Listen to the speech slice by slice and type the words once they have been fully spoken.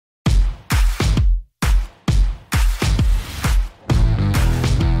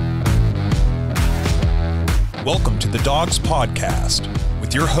Welcome to the Dawgs Podcast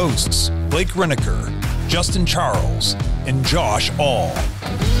with your hosts, Blake Reneker, Justin Charles, and Josh All.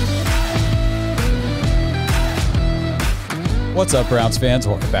 What's up, Browns fans?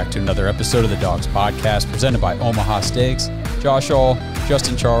 Welcome back to another episode of the Dawgs Podcast presented by Omaha Steaks. Josh All,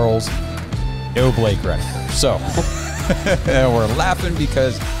 Justin Charles, no Blake Reneker. So we're laughing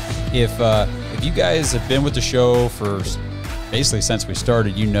because if you guys have been with the show for basically since we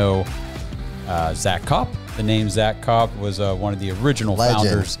started, you know Zach Kopp. The name Zach Kopp was one of the original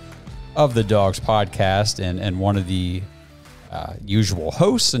founders of the Dawgs Podcast and one of the usual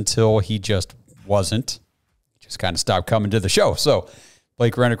hosts until he just wasn't. Just kind of stopped coming to the show. So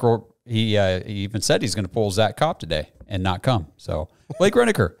Blake Reneker, he even said he's going to pull Zach Kopp today and not come. So Blake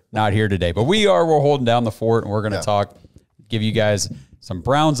Reneker, not here today. But we're holding down the fort, and we're going to give you guys some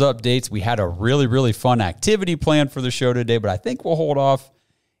Browns updates. We had a really, really fun activity planned for the show today, but I think we'll hold off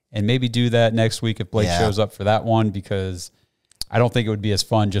and maybe do that next week if Blake shows up for that one, because I don't think it would be as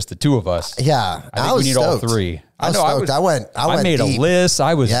fun just the two of us. Yeah, I think we need all three. I went I made deep. a list.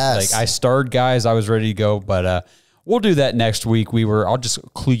 I was I starred guys. I was ready to go, but we'll do that next week. I'll just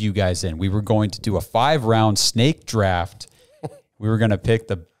clue you guys in. We were going to do a 5-round snake draft. We were going to pick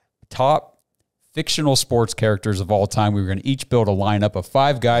the top fictional sports characters of all time. We were going to each build a lineup of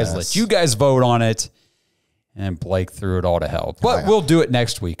 5 guys, let you guys vote on it. And Blake threw it all to hell. But we'll do it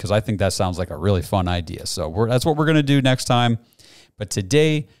next week because I think that sounds like a really fun idea. So that's what we're going to do next time. But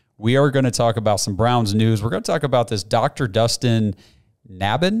today, we are going to talk about some Browns news. We're going to talk about this Dr. Dustin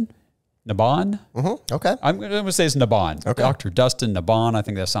Nabhan. Mm-hmm. Okay. I'm going to say it's Nabhan. Okay. Dr. Dustin Nabhan. I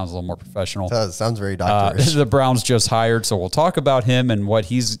think that sounds a little more professional. It does. Sounds very doctorish. The Browns just hired, so we'll talk about him and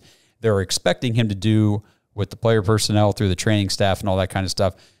what they're expecting him to do with the player personnel through the training staff and all that kind of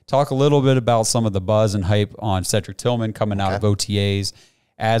stuff. Talk a little bit about some of the buzz and hype on Cedric Tillman coming out of OTAs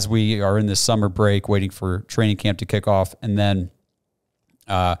as we are in this summer break waiting for training camp to kick off. And then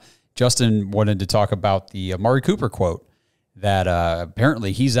Justin wanted to talk about the Amari Cooper quote that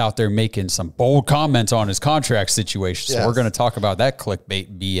apparently he's out there making some bold comments on his contract situation. So we're going to talk about that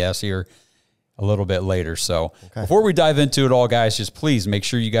clickbait BS here a little bit later. So before we dive into it all, guys, just please make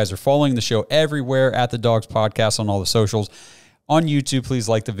sure you guys are following the show everywhere at the Dawgs Podcast on all the socials. On YouTube, please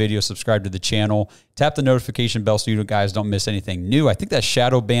like the video, subscribe to the channel, tap the notification bell so you guys don't miss anything new. I think that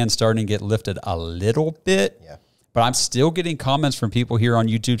shadow ban's starting to get lifted a little bit, but I'm still getting comments from people here on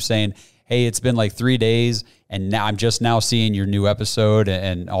YouTube saying, hey, it's been like 3 days, and now I'm just now seeing your new episode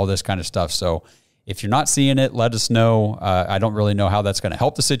and all this kind of stuff. So if you're not seeing it, let us know. I don't really know how that's going to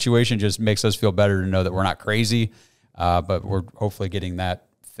help the situation. It just makes us feel better to know that we're not crazy, but we're hopefully getting that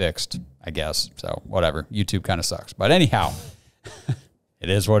fixed, I guess. So whatever. YouTube kind of sucks. But anyhow, it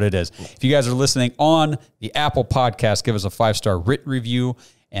is what it is. If you guys are listening on the Apple Podcast, give us a 5-star written review,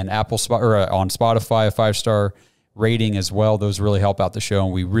 and on Spotify, a 5-star rating as well. Those really help out the show,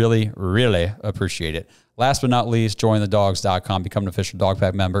 and we really, really appreciate it. Last but not least, join thedawgs.com, become an official Dog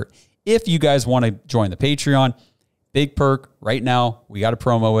Pack member. If you guys want to join the Patreon, big perk right now, we got to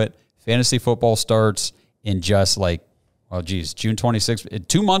promo it. Fantasy football starts in just June 26th,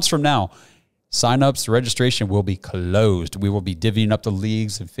 2 months from now. Sign-ups, registration will be closed. We will be divvying up the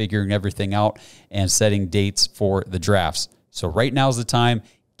leagues and figuring everything out and setting dates for the drafts. So right now is the time.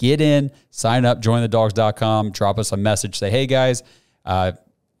 Get in, sign up, join thedawgs.com, drop us a message. Say, hey, guys, want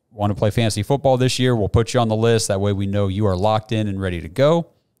to play fantasy football this year? We'll put you on the list. That way we know you are locked in and ready to go.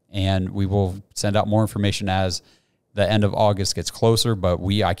 And we will send out more information as the end of August gets closer. But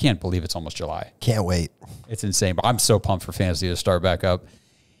I can't believe it's almost July. Can't wait. It's insane. But I'm so pumped for fantasy to start back up.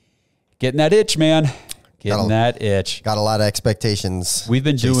 Getting that itch, man. Getting that itch. Got a lot of expectations. We've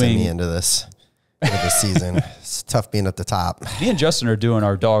been doing me into this season. It's tough being at the top. Me and Justin are doing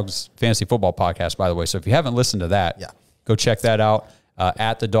our Dawgs Fantasy Football podcast, by the way. So if you haven't listened to that, go check that out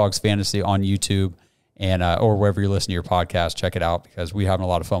at the Dawgs Fantasy on YouTube and or wherever you listen to your podcast. Check it out because we're having a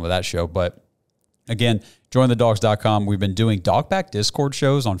lot of fun with that show. But again, join thedawgs.com. We've been doing Dog Pack Discord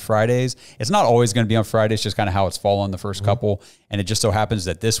shows on Fridays. It's not always going to be on Fridays, just kind of how it's fallen the first couple. And it just so happens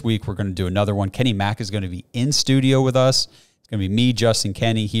that this week we're going to do another one. Kenny Mack is going to be in studio with us. It's going to be me, Justin,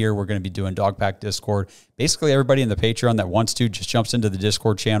 Kenny here. We're going to be doing Dog Pack Discord. Basically, everybody in the Patreon that wants to just jumps into the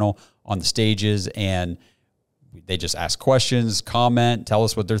Discord channel on the stages, and they just ask questions, comment, tell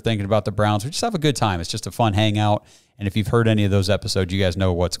us what they're thinking about the Browns. We just have a good time. It's just a fun hangout. And if you've heard any of those episodes, you guys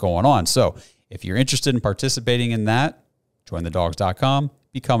know what's going on. So if you're interested in participating in that, join thedawgs.com,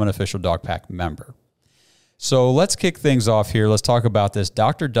 become an official Dog Pack member. So let's kick things off here. Let's talk about this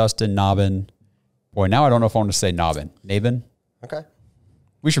Dr. Dustin Nabhan. Boy, now I don't know if I want to say Nabhan. Okay.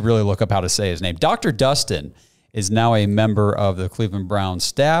 We should really look up how to say his name. Dr. Dustin is now a member of the Cleveland Browns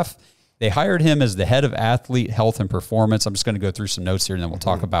staff. They hired him as the head of athlete health and performance. I'm just going to go through some notes here, and then we'll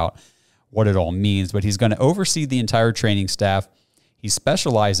talk about what it all means. But he's going to oversee the entire training staff. He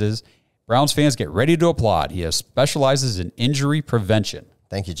specializes, Browns fans get ready to applaud. He specializes in injury prevention.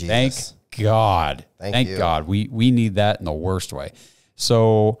 Thank you, Jesus. Thank God. Thank God. We need that in the worst way.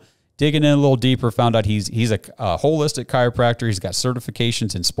 So digging in a little deeper, found out he's a holistic chiropractor. He's got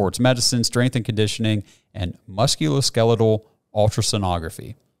certifications in sports medicine, strength and conditioning, and musculoskeletal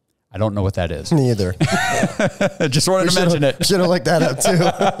ultrasonography. I don't know what that is. Neither. Just wanted to mention it. Should have looked that up too.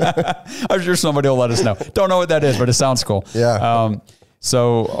 I'm sure somebody will let us know. Don't know what that is, but it sounds cool. Yeah.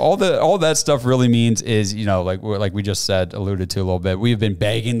 So all that stuff really means is, like we just said, alluded to a little bit, we've been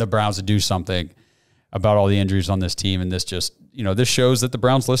begging the Browns to do something about all the injuries on this team. And this just, this shows that the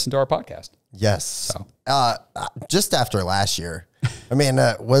Browns listen to our podcast. Yes. So just after last year, I mean,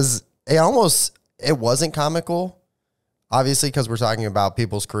 it wasn't comical, obviously, because we're talking about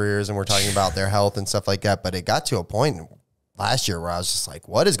people's careers and we're talking about their health and stuff like that. But it got to a point last year where I was just like,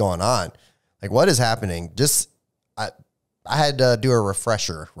 what is going on? Like, what is happening? I had to do a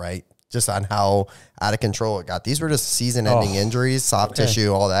refresher, right? Just on how out of control it got. These were just season-ending injuries, soft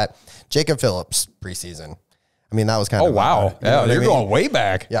tissue, all that. Jacob Phillips, preseason. I mean, that was kind of... Oh, wow. Yeah, you're going way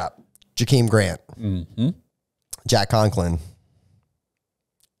back. Yeah. Jakeem Grant. Mm-hmm. Jack Conklin.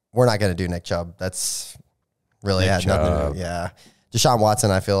 We're not going to do Nick Chubb. That's really had nothing to do. Yeah. Deshaun Watson,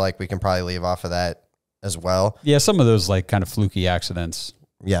 I feel like we can probably leave off of that as well. Yeah, some of those like kind of fluky accidents.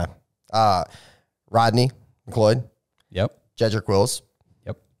 Yeah. Rodney McLeod. Yep. Jedrick Wills.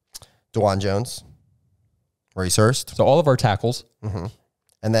 Yep. DeJuan Jones. Maurice Hurst. So all of our tackles. Mm-hmm.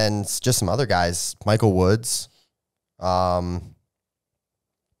 And then just some other guys. Michael Woods. Dawson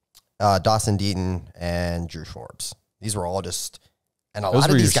Deaton and Drew Forbes. These were all just... And a lot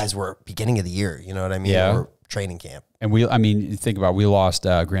of these guys were beginning of the year. You know what I mean? Yeah. Or training camp. And you think about, we lost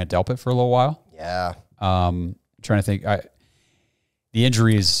Grant Delpit for a little while. Yeah. Trying to think. The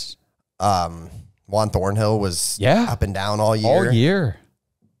injuries... Juan Thornhill was up and down all year. All year.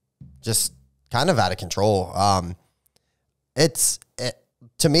 Just kind of out of control.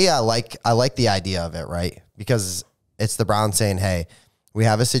 To me, I like the idea of it, right? Because it's the Browns saying, hey, we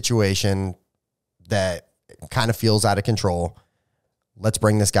have a situation that kind of feels out of control. Let's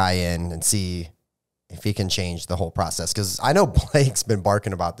bring this guy in and see if he can change the whole process. Because I know Blake's been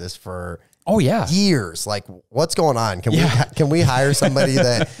barking about this for years. Like, what's going on? Can we hire somebody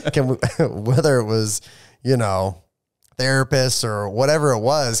that can, whether it was, therapists or whatever it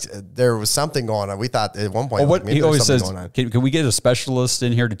was, there was something going on. We thought at one point, what he always says, can we get a specialist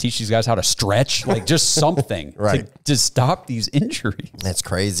in here to teach these guys how to stretch? Like just something to stop these injuries. It's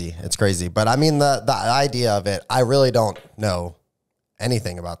crazy. It's crazy. But I mean, the idea of it, I really don't know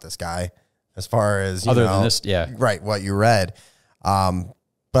anything about this guy as far as, other than this, right, what you read.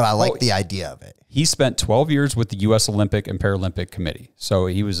 But I like the idea of it. He spent 12 years with the U.S. Olympic and Paralympic Committee. So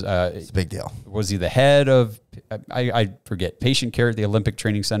he was... it's a big deal. Was he the head of, I forget, patient care at the Olympic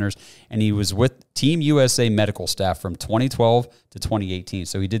training centers, and he was with Team USA medical staff from 2012 to 2018.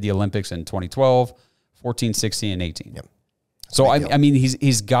 So he did the Olympics in 2012, 14, 16, and 18. Yep. So, I mean,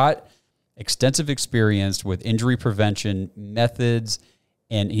 he's got extensive experience with injury prevention methods,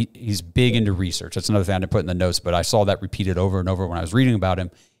 and he's big into research. That's another thing I didn't put in the notes, but I saw that repeated over and over when I was reading about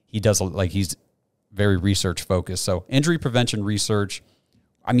him. He does, he's very research focused. So injury prevention research,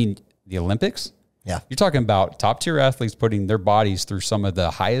 I mean, the Olympics, you're talking about top tier athletes putting their bodies through some of the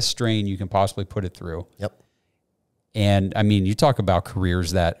highest strain you can possibly put it through. Yep. And I mean, you talk about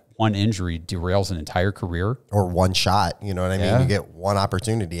careers that one injury derails an entire career. Or one shot, you know what I mean? You get one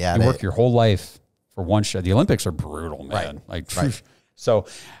opportunity at it. You work your whole life for one shot. The Olympics are brutal, man. So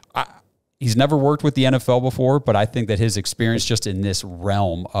he's never worked with the NFL before, but I think that his experience just in this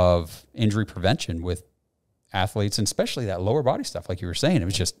realm of injury prevention with athletes, and especially that lower body stuff, like you were saying, it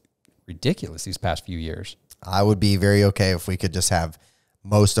was just ridiculous these past few years. I would be very okay if we could just have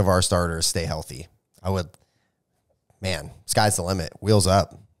most of our starters stay healthy. I would, man, sky's the limit. Wheels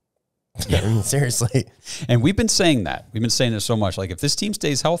up. I mean, seriously. And we've been saying that. We've been saying this so much. Like, if this team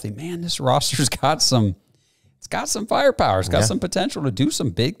stays healthy, man, this roster's got some... It's got some firepower. It's got some potential to do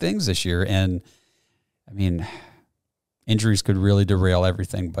some big things this year. And, I mean, injuries could really derail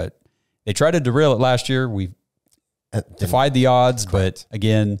everything. But they tried to derail it last year. We defied the odds. But,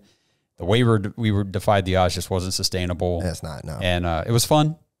 again, the way we were defied the odds just wasn't sustainable. It's not, no. And it was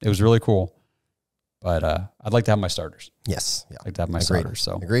fun. It was really cool. But I'd like to have my starters. Yes. I'd like to have my starters.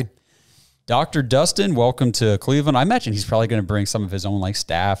 So agreed. Dr. Dustin, welcome to Cleveland. I imagine he's probably going to bring some of his own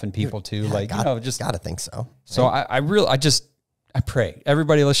staff and people too. Just gotta think so. So I pray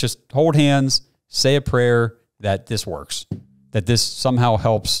everybody, let's just hold hands, say a prayer that this works, that this somehow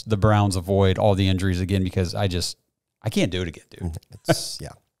helps the Browns avoid all the injuries again, because I can't do it again, dude. It's,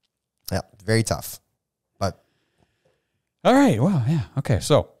 yeah, very tough. But all right, well, yeah, okay.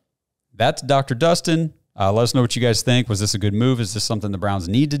 So that's Dr. Dustin. Let us know what you guys think. Was this a good move? Is this something the Browns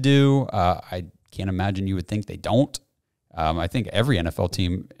need to do? I can't imagine you would think they don't. I think every NFL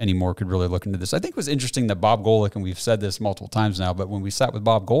team anymore could really look into this. I think it was interesting that Bob Golick, and we've said this multiple times now, but when we sat with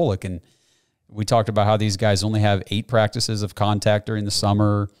Bob Golick and we talked about how these guys only have 8 practices of contact during the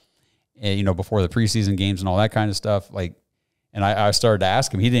summer, before the preseason games and all that kind of stuff. And I started to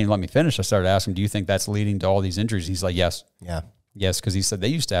ask him, he didn't even let me finish. I started to ask him, do you think that's leading to all these injuries? He's like, yes. Yeah. Yes, because he said they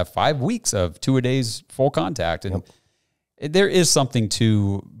used to have 5 weeks of 2-a-days full contact. And there is something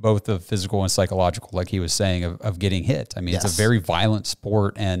to both the physical and psychological, like he was saying, of getting hit. I mean, It's a very violent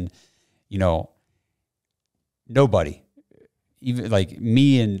sport, and, nobody, even like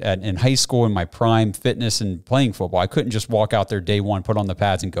me in high school in my prime fitness and playing football, I couldn't just walk out there day one, put on the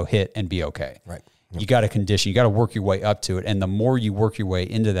pads and go hit and be okay. Right. You got to condition, you got to work your way up to it. And the more you work your way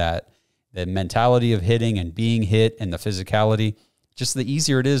into that, the mentality of hitting and being hit and the physicality, just the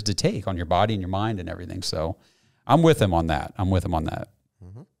easier it is to take on your body and your mind and everything. So I'm with him on that.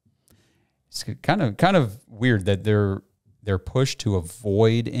 Mm-hmm. It's kind of weird that their push to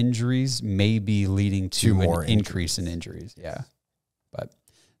avoid injuries may be leading to an increase in injuries. Yeah. But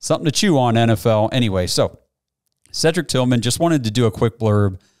something to chew on, NFL. Anyway, so Cedric Tillman, just wanted to do a quick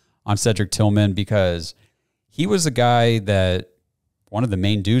blurb on Cedric Tillman because he was a guy that one of the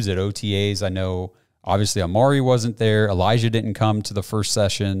main dudes at OTAs. I know obviously Amari wasn't there. Elijah didn't come to the first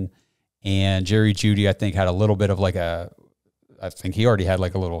session. And Jerry Jeudy, I think, had a little bit of I think he already had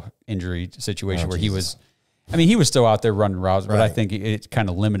like a little injury situation where he was still out there running routes, but I think it kind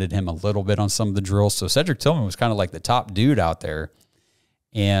of limited him a little bit on some of the drills. So Cedric Tillman was kind of like the top dude out there.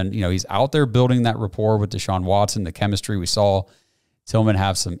 And, he's out there building that rapport with Deshaun Watson, the chemistry. We saw Tillman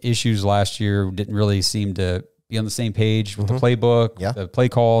have some issues last year, didn't really seem to be on the same page with the playbook, the play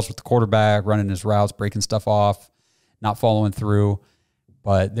calls with the quarterback, running his routes, breaking stuff off, not following through.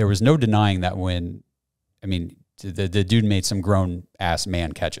 But there was no denying that the dude made some grown-ass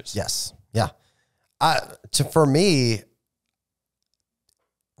man catches. Yes. Yeah. For me,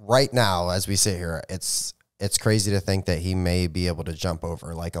 right now, as we sit here, it's crazy to think that he may be able to jump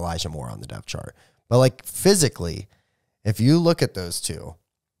over like Elijah Moore on the depth chart. But like physically, if you look at those two,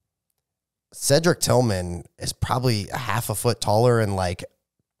 Cedric Tillman is probably a half a foot taller and like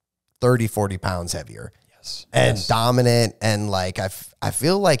 30, 40 pounds heavier. And dominant, and like I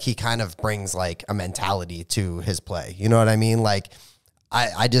feel like he kind of brings like a mentality to his play. You know what I mean? Like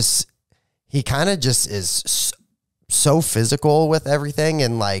he kind of just is so physical with everything,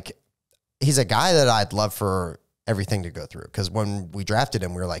 and like he's a guy that I'd love for everything to go through. Because when we drafted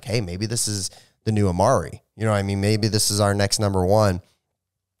him, we were like, hey, maybe this is the new Amari. You know what I mean? Maybe this is our next number one.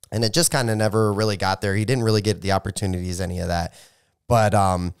 And it just kind of never really got there. He didn't really get the opportunities, any of that. But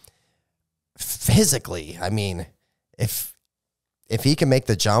physically, I mean, if he can make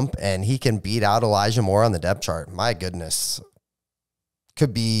the jump and he can beat out Elijah Moore on the depth chart, my goodness,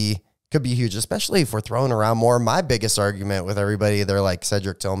 could be huge, especially if we're throwing around more. My biggest argument with everybody, they're like,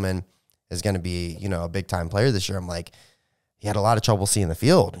 Cedric Tillman is going to be, a big time player this year. I'm like, he had a lot of trouble seeing the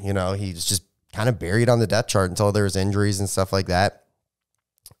field. He's just kind of buried on the depth chart until there was injuries and stuff like that.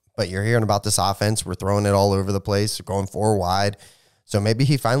 But you're hearing about this offense. We're throwing it all over the place. We're going 4 wide. So maybe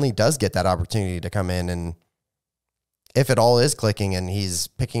he finally does get that opportunity to come in, and if it all is clicking and he's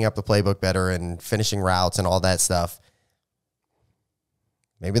picking up the playbook better and finishing routes and all that stuff,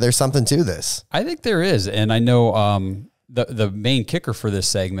 maybe there's something to this. I think there is. And I know the main kicker for this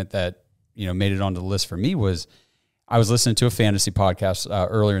segment that, made it onto the list for me was I was listening to a fantasy podcast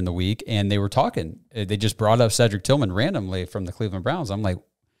earlier in the week, and they were talking. They just brought up Cedric Tillman randomly from the Cleveland Browns. I'm like,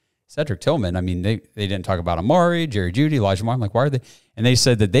 Cedric Tillman, I mean, they didn't talk about Amari, Jerry Jeudy, Elijah Moore. I'm like, why are they? And they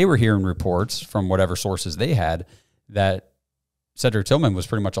said that they were hearing reports from whatever sources they had that Cedric Tillman was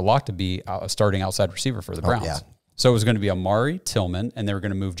pretty much a lock to be a starting outside receiver for the Browns. Yeah. So it was going to be Amari, Tillman, and they were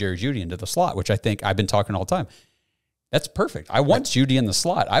going to move Jerry Jeudy into the slot, which I think I've been talking all the time. That's perfect. I want Jeudy in the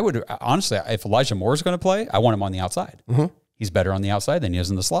slot. I would, honestly, if Elijah Moore is going to play, I want him on the outside. Mm-hmm. He's better on the outside than he is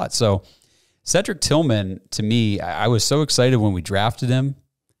in the slot. So Cedric Tillman, to me, I was so excited when we drafted him.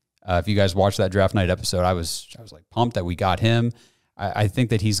 If you guys watched that draft night episode, I was like pumped that we got him. I think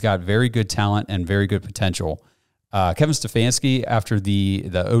that he's got very good talent and very good potential. Kevin Stefanski, after the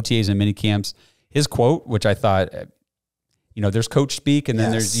OTAs and mini camps, his quote, which I thought, there's coach speak, and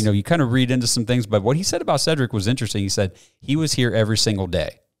then there's, you kind of read into some things. But what he said about Cedric was interesting. He said he was here every single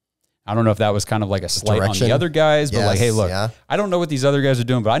day. I don't know if that was kind of like a slight on the other guys, but like, hey, look, I don't know what these other guys are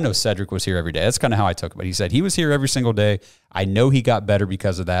doing, but I know Cedric was here every day. That's kind of how I took it. But he said he was here every single day. I know he got better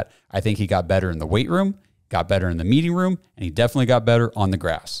because of that. I think he got better in the weight room, got better in the meeting room, and he definitely got better on the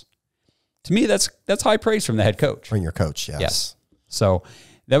grass. To me, that's high praise from the head coach. From your coach, yes. So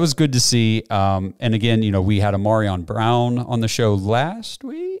that was good to see. And again, we had Amari Brown on the show last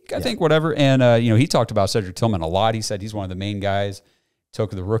week, I think, whatever. And, he talked about Cedric Tillman a lot. He said he's one of the main guys.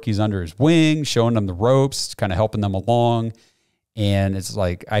 Took the rookies under his wing, showing them the ropes, kind of helping them along. And it's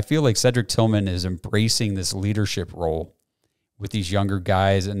like, I feel like Cedric Tillman is embracing this leadership role with these younger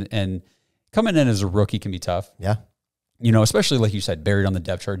guys. And coming in as a rookie can be tough. Yeah. Especially like you said, buried on the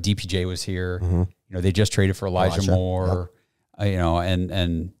depth chart. DPJ was here. Mm-hmm. They just traded for Elijah Moore,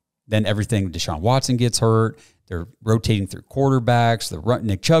 and then everything, Deshaun Watson gets hurt. They're rotating through quarterbacks.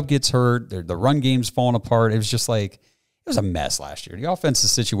 Nick Chubb gets hurt. The run game's falling apart. It was just like, it was a mess last year. The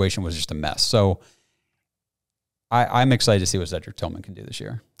offensive situation was just a mess. So I'm excited to see what Cedric Tillman can do this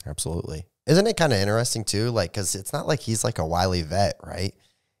year. Absolutely. Isn't it kind of interesting too? Like, because it's not like he's like a wily vet, right?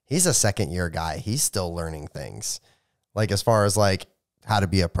 He's a second-year guy. He's still learning things, like as far as like how to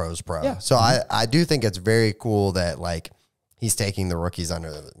be a pro's pro. Yeah. So I do think it's very cool that like he's taking the rookies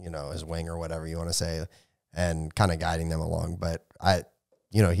under his wing or whatever you want to say, and kind of guiding them along. But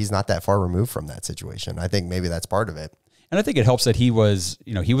he's not that far removed from that situation. I think maybe that's part of it. And I think it helps that he was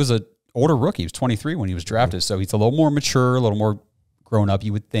an older rookie. He was 23 when he was drafted. So he's a little more mature, a little more grown up,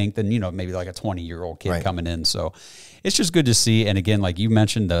 you would think, than, maybe like a 20-year-old kid coming in. So it's just good to see. And again, like you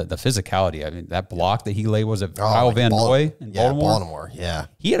mentioned, the physicality. I mean, that block that he laid, was it Kyle Van Noy in Baltimore? Baltimore, yeah.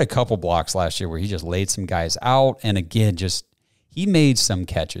 He had a couple blocks last year where he just laid some guys out. And again, he made some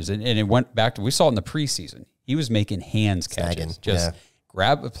catches. And it went back to, we saw it in the preseason. He was making hands catches.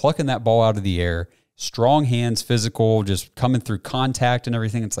 Plucking that ball out of the air. Strong hands, physical, just coming through contact and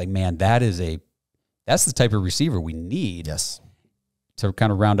everything. It's like, man, that's the type of receiver we need. Yes. To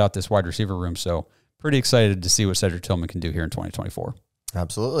kind of round out this wide receiver room. So pretty excited to see what Cedric Tillman can do here in 2024.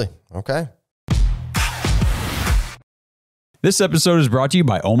 Absolutely. Okay. This episode is brought to you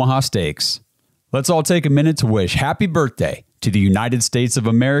by Omaha Steaks. Let's all take a minute to wish happy birthday to the United States of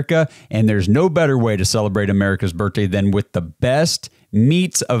America. And there's no better way to celebrate America's birthday than with the best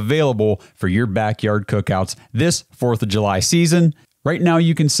meats available for your backyard cookouts this 4th of July season. Right now,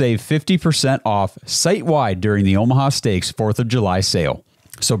 you can save 50% off site-wide during the Omaha Steaks 4th of July sale.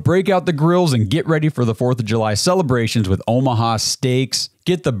 So break out the grills and get ready for the 4th of July celebrations with Omaha Steaks.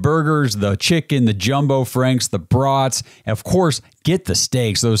 Get the burgers, the chicken, the jumbo franks, the brats. And of course, get the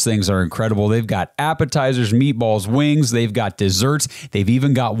steaks. Those things are incredible. They've got appetizers, meatballs, wings. They've got desserts. They've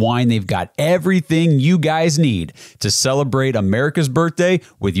even got wine. They've got everything you guys need to celebrate America's birthday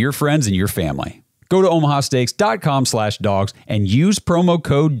with your friends and your family. Go to omahasteaks.com/dogs and use promo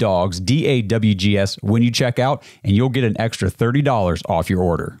code DAWGS, DAWGS, when you check out, and you'll get an extra $30 off your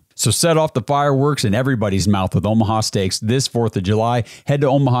order. So set off the fireworks in everybody's mouth with Omaha Steaks this 4th of July. Head to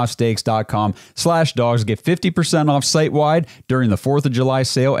omahasteaks.com/dogs. Get 50% off site-wide during the 4th of July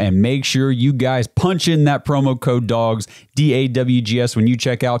sale, and make sure you guys punch in that promo code DAWGS, DAWGS, when you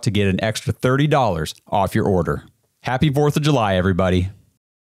check out to get an extra $30 off your order. Happy 4th of July, everybody.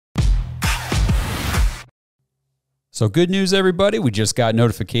 So good news, everybody. We just got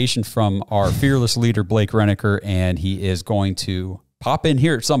notification from our fearless leader, Blake Reniker, and he is going to pop in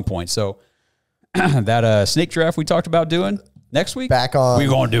here at some point. So that snake draft we talked about doing next week, back on. We're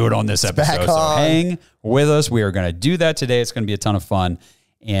going to do it on this episode. So hang with us. We are going to do that today. It's going to be a ton of fun.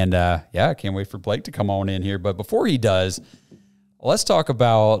 And I can't wait for Blake to come on in here. But before he does, let's talk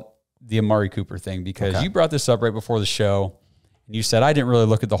about the Amari Cooper thing, because you brought this up right before the show. You said, I didn't really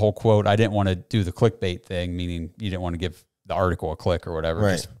look at the whole quote. I didn't want to do the clickbait thing, meaning you didn't want to give the article a click or whatever.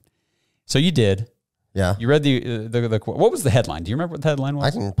 Right. So you did. Yeah. You read the quote. What was the headline? Do you remember what the headline was?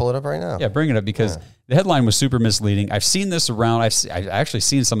 I can pull it up right now. Yeah, bring it up, because the headline was super misleading. I've seen this around. I've actually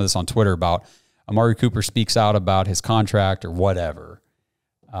seen some of this on Twitter about Amari Cooper speaks out about his contract or whatever.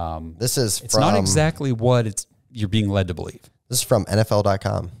 It's not exactly what you're being led to believe. This is from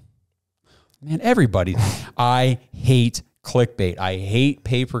NFL.com. Man, everybody. I hate clickbait. I hate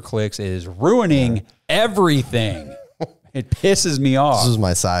pay-per-clicks. It is ruining everything. It pisses me off. This was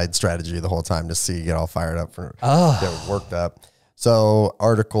my side strategy the whole time, to see you get all fired up, get worked up. So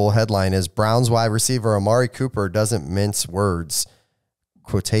article headline is, Browns wide receiver Amari Cooper doesn't mince words.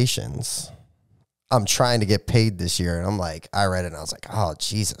 Quotations. I'm trying to get paid this year. And I'm like, I read it and I was like, oh,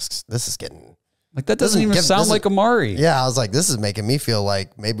 Jesus, this is getting... Like, that doesn't even sound like Amari. Yeah, I was like, this is making me feel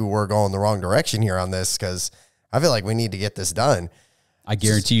like maybe we're going the wrong direction here on this, because I feel like we need to get this done. I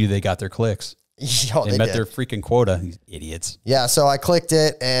guarantee you they got their clicks. Yo, they met their freaking quota. These idiots. Yeah, so I clicked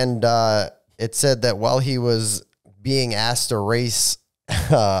it, and it said that while he was being asked to race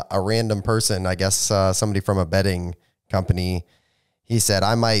a random person, I guess somebody from a betting company, he said,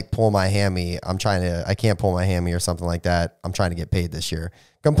 I might pull my hammy. I can't pull my hammy or something like that. I'm trying to get paid this year.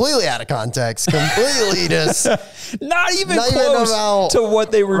 Completely out of context. Completely just not even close to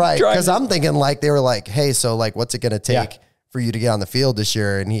what they were trying. Because I'm thinking like, they were like, hey, so like, what's it going to take for you to get on the field this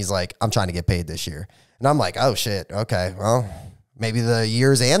year? And he's like, I'm trying to get paid this year. And I'm like, oh shit. Okay. Well, maybe the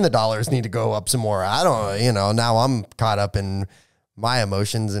years and the dollars need to go up some more. I don't, now I'm caught up in my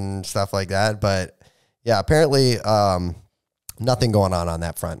emotions and stuff like that. But yeah, apparently, nothing going on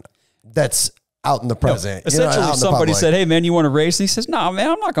that front. That's out in the present. Essentially, somebody said, hey, man, you want to race? And he says, no,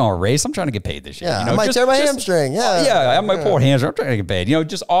 man, I'm not going to race. I'm trying to get paid this year. Yeah, I might tear my hamstring. Yeah. I might pull a hamstring. I'm trying to get paid.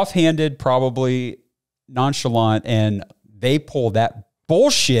 Just offhanded, probably nonchalant, and they pull that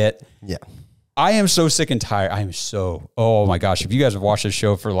bullshit. Yeah. I am so sick and tired. Oh my gosh. If you guys have watched this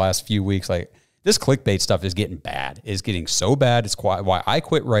show for the last few weeks, like this clickbait stuff is getting bad. It's getting so bad. It's why I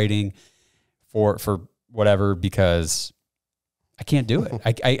quit writing for whatever, because I can't do it.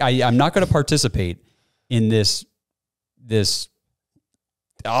 I'm not going to participate in this.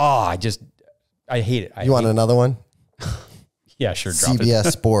 I hate it. You want another one? Yeah, sure. Drop CBS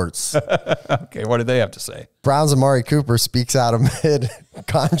it. Sports. Okay, what did they have to say? Browns' Amari Cooper speaks out amid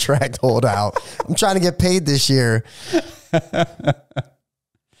contract holdout. I'm trying to get paid this year.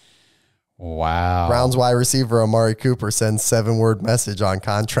 Wow. Browns wide receiver Amari Cooper sends 7-word message on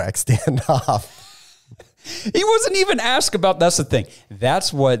contract standoff. He wasn't even asked about. That's the thing.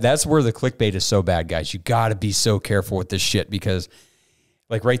 That's where the clickbait is so bad, guys. You got to be so careful with this shit, because,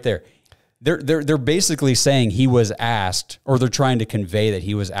 like right there, they're basically saying he was asked, or they're trying to convey that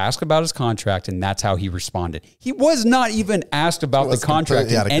he was asked about his contract, and that's how he responded. He was not even asked about the contract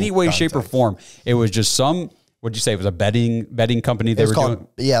in any way, shape, or form. It was just what'd you say? It was a betting company they were doing.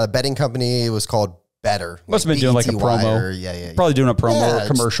 Yeah, the betting company was called Better. Must have been doing like a promo. Yeah. Probably doing a promo or a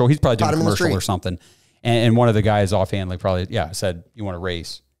commercial. He's probably doing a commercial or something. And one of the guys offhandedly probably, said, you want to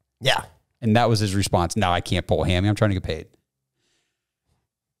race? Yeah. And that was his response. No, I can't pull a hammy. I'm trying to get paid.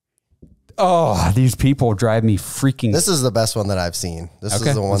 Oh, these people drive me freaking. This is the best one that I've seen. This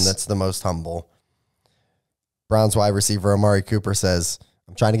is the one that's the most humble. Browns wide receiver Amari Cooper says,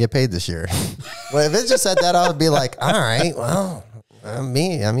 I'm trying to get paid this year. Well, if it just said that, I would be like, all right, well,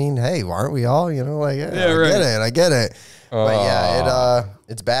 me. I mean, hey, aren't we all? I get it. But yeah,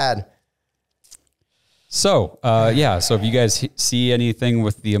 it's bad. So, so if you guys see anything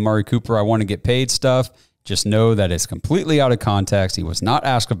with the Amari Cooper, I want to get paid stuff, just know that it's completely out of context. He was not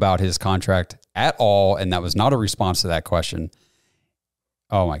asked about his contract at all, and that was not a response to that question.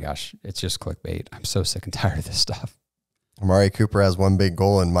 Oh my gosh, it's just clickbait. I'm so sick and tired of this stuff. Amari Cooper has one big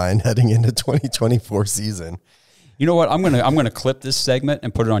goal in mind heading into 2024 season. You know what? I'm gonna clip this segment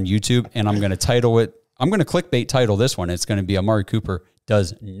and put it on YouTube, and I'm gonna title it. I'm gonna clickbait title this one. It's gonna be Amari Cooper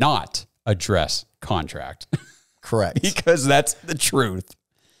does not address contract. Correct. Because that's the truth.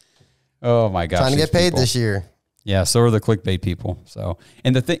 Oh my gosh. Trying to get paid this year. Yeah, so are the clickbait people. So,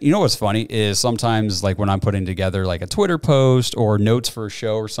 and the thing, what's funny is sometimes, like when I'm putting together like a Twitter post or notes for a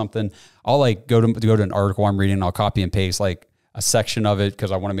show or something, I'll like go to an article I'm reading and I'll copy and paste like a section of it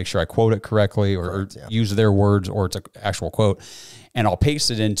because I want to make sure I quote it correctly or use their words or it's an actual quote, and I'll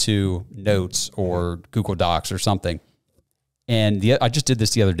paste it into notes or Google Docs or something. And I just did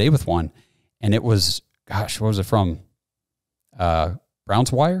this the other day with one, and it was, gosh, what was it from?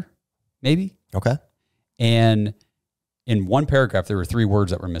 Browns Wire, maybe? Okay. And in one paragraph, there were 3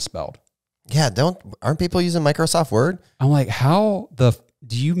 words that were misspelled. Yeah, aren't people using Microsoft Word? I'm like, how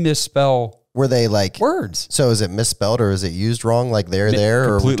do you misspell? Were they like words? So is it misspelled or is it used wrong? Like there,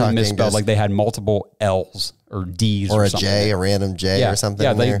 or completely misspelled, like they had multiple L's or D's or a something. J, a random J or something.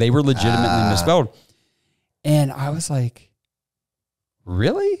 Yeah, they were legitimately misspelled. And I was like,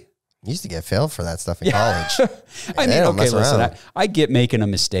 really? You used to get failed for that stuff in college. I mean, okay, listen, I get making a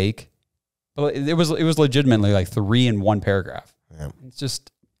mistake. But it was legitimately like 3 in one paragraph. Yeah.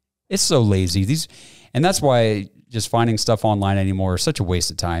 It's so lazy. And that's why just finding stuff online anymore is such a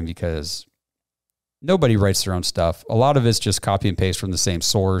waste of time because nobody writes their own stuff. A lot of it's just copy and paste from the same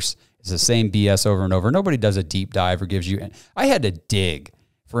source. It's the same BS over and over. Nobody does a deep dive or gives you. I had to dig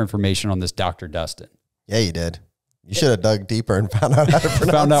for information on this Dr. Dustin. Yeah, you did. You should have dug deeper and found out how to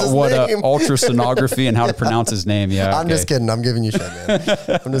pronounce his name. Ultrasonography and how to pronounce his name. Yeah, I'm just kidding. I'm giving you shit,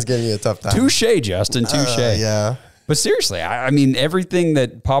 man. I'm just giving you a tough time. Touche, Justin. Touche. Yeah. But seriously, I mean, everything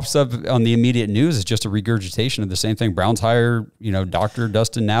that pops up on the immediate news is just a regurgitation of the same thing. Browns hire, Dr.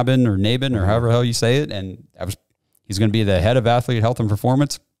 Dustin Nabhan or however the hell you say it, and he's going to be the head of athlete health and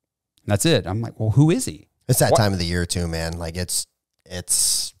performance. That's it. I'm like, well, who is he? It's that time of the year too, man. Like it's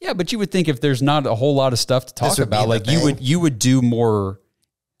yeah, but you would think if there's not a whole lot of stuff to talk about, like you would do more.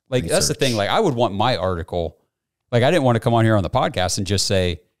 Like research. That's the thing. Like I would want my article. Like I didn't want to come on here on the podcast and just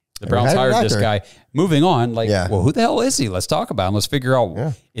say the Browns hired this guy. Moving on. Like, well, who the hell is he? Let's talk about him. Let's figure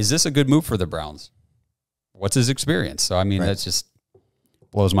out is this a good move for the Browns? What's his experience? So I mean, that's just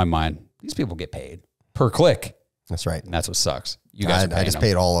blows my mind. These people get paid per click. That's right. And that's what sucks. You guys, I just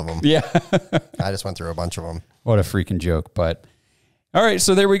paid all of them. Yeah. I just went through a bunch of them. What a freaking joke. But all right.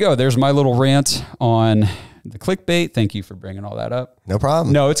 So there we go. There's my little rant on the clickbait. Thank you for bringing all that up. No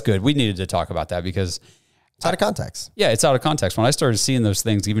problem. No, it's good. We needed to talk about that because it's out of context. Yeah. It's out of context. When I started seeing those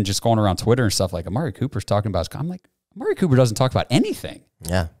things, even just going around Twitter and stuff like Amari Cooper's talking about, I'm like, Amari Cooper doesn't talk about anything.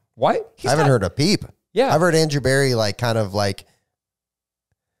 Yeah. Why? I haven't heard a peep. Yeah. I've heard Andrew Berry like kind of like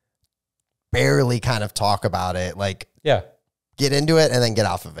barely kind of talk about it. Like, get into it and then get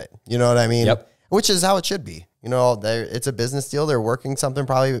off of it. You know what I mean? Yep. Which is how it should be. You know, it's a business deal. They're working something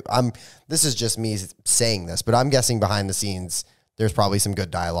probably. This is just me saying this, but I'm guessing behind the scenes, there's probably some good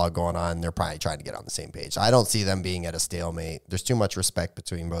dialogue going on. They're probably trying to get on the same page. I don't see them being at a stalemate. There's too much respect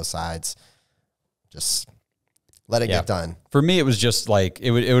between both sides. Just let it get done. For me, it was just like, it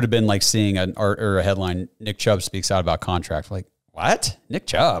would have been like seeing an art or a headline, Nick Chubb speaks out about contract. Like, what? Nick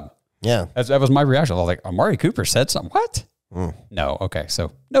Chubb? Yeah. That was my reaction. I was like, Amari Cooper said something. What? No. Okay.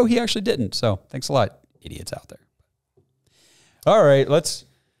 So, no, he actually didn't. So, thanks a lot, idiots out there. All right. Let's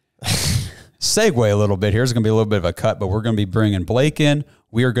segue a little bit here. It's going to be a little bit of a cut, but we're going to be bringing Blake in.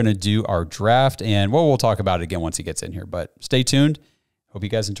 We are going to do our draft, and we'll talk about it again once he gets in here, but stay tuned. Hope you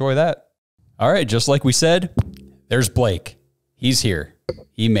guys enjoy that. All right. Just like we said, there's Blake. He's here.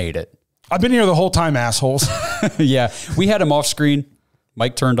 He made it. I've been here the whole time, assholes. Yeah. We had him off screen.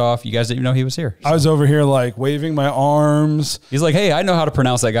 Mic turned off. You guys didn't even know he was here. I was over here like waving my arms. He's like, hey, I know how to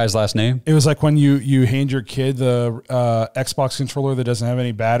pronounce that guy's last name. It was like when you hand your kid the Xbox controller that doesn't have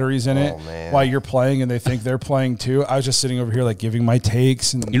any batteries in it while you're playing and they think they're playing too. I was just sitting over here like giving my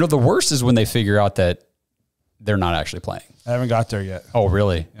takes. And you know, the worst is when they figure out that they're not actually playing. I haven't got there yet. Oh,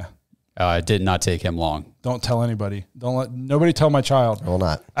 really? Yeah. It did not take him long. Don't tell anybody. Don't let nobody tell my child. I will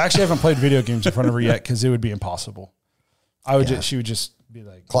not. I actually haven't played video games in front of her yet because it would be impossible. She would just be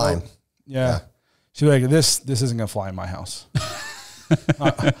like, climb. Oh. Yeah. She'd be like, this isn't going to fly in my house.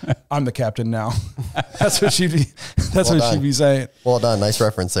 I'm the captain now. That's what she'd be saying. Well done. Nice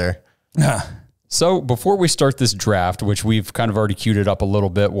reference there. Yeah. So before we start this draft, which we've kind of already queued it up a little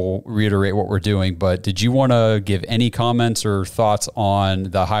bit, we'll reiterate what we're doing, but did you want to give any comments or thoughts on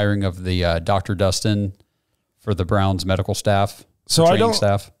the hiring of the Dr. Dustin for the Browns medical staff? So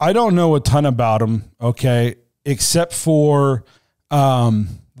I don't know a ton about him. Okay. Except for,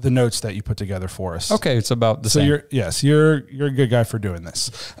 the notes that you put together for us. Okay. It's about the same. You're a good guy for doing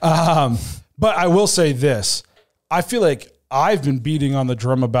this. But I will say this, I feel like I've been beating on the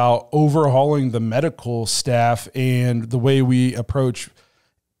drum about overhauling the medical staff and the way we approach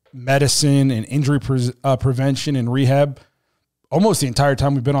medicine and injury prevention and rehab almost the entire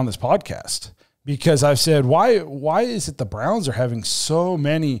time we've been on this podcast. Because I've said, why is it the Browns are having so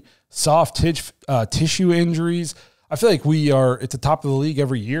many soft tissue injuries? I feel like we are at the top of the league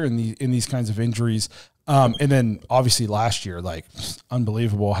every year in these kinds of injuries. And then obviously last year, like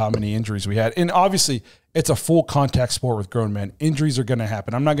unbelievable how many injuries we had. And obviously it's a full contact sport with grown men. Injuries are going to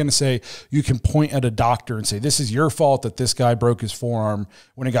happen. I'm not going to say you can point at a doctor and say, this is your fault that this guy broke his forearm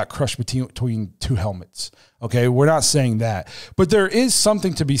when it got crushed between two helmets. Okay. We're not saying that, but there is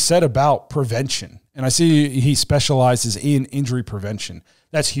something to be said about prevention. And I see he specializes in injury prevention.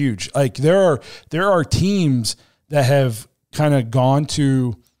 That's huge. Like there are teams that have kind of gone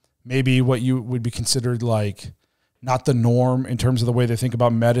to maybe what you would be considered like not the norm in terms of the way they think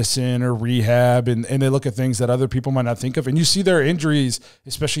about medicine or rehab. And they look at things that other people might not think of. And you see their injuries,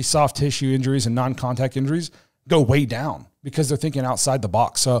 especially soft tissue injuries and non-contact injuries, go way down because they're thinking outside the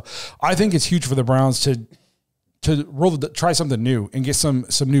box. So I think it's huge for the Browns to try something new and get some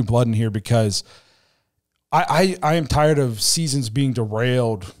new blood in here, because I am tired of seasons being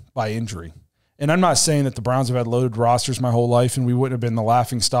derailed by injury. And I'm not saying that the Browns have had loaded rosters my whole life and we wouldn't have been the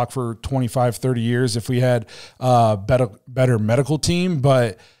laughing stock for 25, 30 years if we had a better medical team.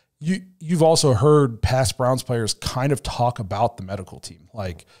 But you've also heard past Browns players kind of talk about the medical team.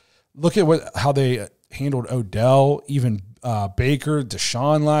 Like, look at how they handled Odell, even Baker,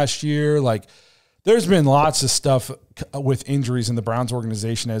 Deshaun last year. Like, there's been lots of stuff with injuries in the Browns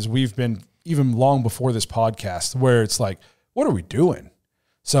organization as we've been even long before this podcast, where it's like, what are we doing?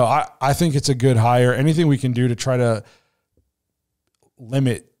 So I think it's a good hire. Anything we can do to try to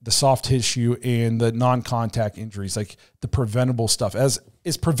limit the soft tissue and the non-contact injuries, like the preventable stuff, as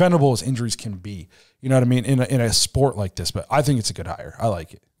preventable as injuries can be. You know what I mean? In a sport like this, but I think it's a good hire. I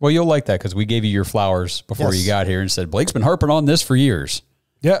like it. Well, you'll like that because we gave you your flowers before you got here and said, Blake's been harping on this for years.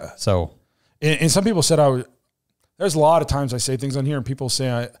 Yeah. So, and some people said there's a lot of times I say things on here and people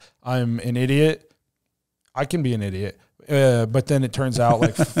say I'm an idiot. I can be an idiot. But then it turns out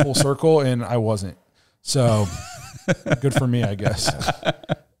like full circle and I wasn't. So good for me, I guess.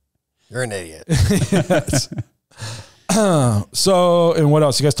 You're an idiot. Yes. So, and what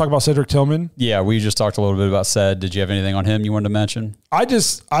else? You guys talk about Cedric Tillman? Yeah, we just talked a little bit about Ced. Did you have anything on him you wanted to mention?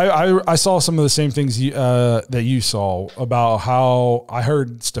 I saw some of the same things that you saw about how I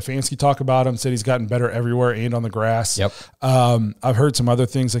heard Stefanski talk about him, said he's gotten better everywhere and on the grass. Yep. I've heard some other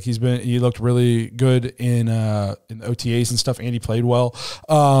things like he looked really good in the OTAs and stuff, and he played well.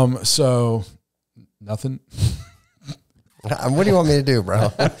 So nothing. What do you want me to do,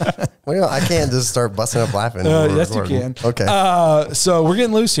 bro? I can't just start busting up laughing. Yes, you can. Okay. So we're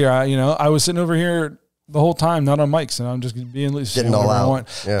getting loose here. I was sitting over here the whole time, not on mics, and I'm just being loose. Getting all out.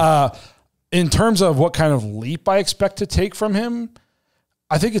 Yeah. In terms of what kind of leap I expect to take from him,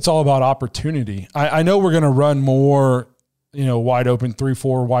 I think it's all about opportunity. I know we're going to run more, wide open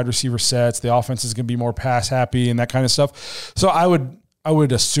 3-4 wide receiver sets. The offense is going to be more pass happy and that kind of stuff. So I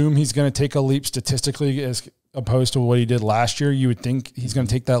would assume he's going to take a leap statistically as opposed to what he did last year. You would think he's going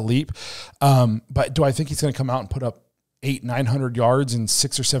to take that leap. But do I think he's going to come out and put up 800-900 yards and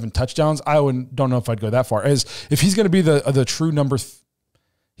 6 or 7 touchdowns? Don't know if I'd go that far. As if he's going to be the true number,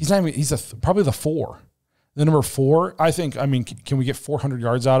 probably the 4. The number 4, can we get 400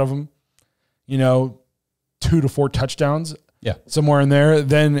 yards out of him? 2 to 4 touchdowns. Yeah. Somewhere in there,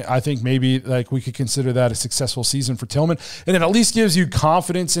 then I think maybe like we could consider that a successful season for Tillman. And it at least gives you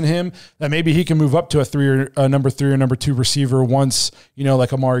confidence in him that maybe he can move up to a number 3 or number 2 receiver once,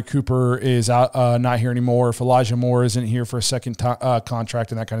 like Amari Cooper is out, not here anymore. If Elijah Moore isn't here for a second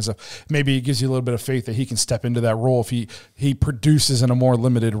contract and that kind of stuff, maybe it gives you a little bit of faith that he can step into that role if he produces in a more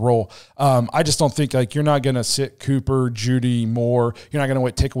limited role. I just don't think you're not going to sit Cooper, Judy, Moore. You're not going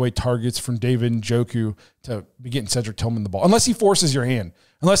to take away targets from David Njoku to be getting Cedric Tillman the ball, unless he forces your hand,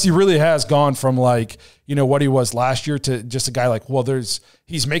 unless he really has gone from what he was last year to just a guy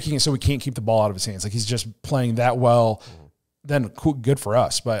he's making it so we can't keep the ball out of his hands. Like he's just playing that well, then cool, good for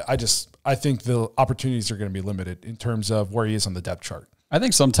us. But I think the opportunities are going to be limited in terms of where he is on the depth chart. I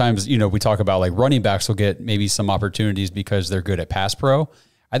think sometimes, we talk about running backs will get maybe some opportunities because they're good at pass pro.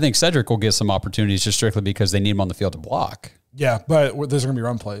 I think Cedric will get some opportunities just strictly because they need him on the field to block. Yeah, but there's going to be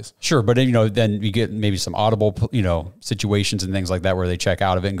run plays. Sure, but then you get maybe some audible, situations and things like that where they check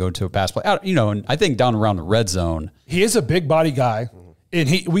out of it and go to a pass play. And I think down around the red zone, he is a big body guy, and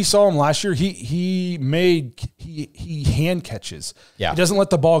we saw him last year. He hand catches. Yeah, he doesn't let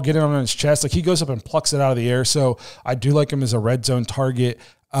the ball get in on his chest. Like he goes up and plucks it out of the air. So I do like him as a red zone target.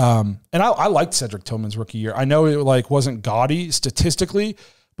 And I liked Cedric Tillman's rookie year. I know it wasn't gaudy statistically,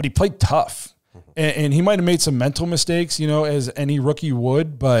 but he played tough. And he might have made some mental mistakes, as any rookie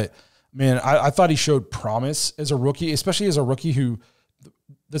would. But, man, I thought he showed promise as a rookie, especially as a rookie who,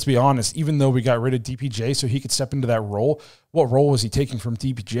 let's be honest, even though we got rid of DPJ so he could step into that role, what role was he taking from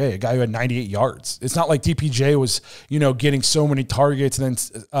DPJ? A guy who had 98 yards. It's not like DPJ was, getting so many targets and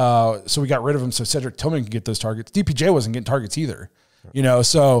then so we got rid of him so Cedric Tillman could get those targets. DPJ wasn't getting targets either,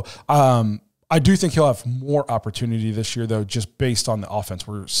 So I do think he'll have more opportunity this year, though, just based on the offense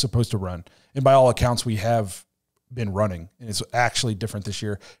we're supposed to run. And by all accounts, we have been running. And it's actually different this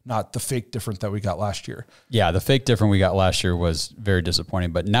year, not the fake different that we got last year. Yeah, the fake different we got last year was very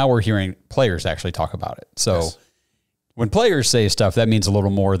disappointing. But now we're hearing players actually talk about it. So when players say stuff, that means a little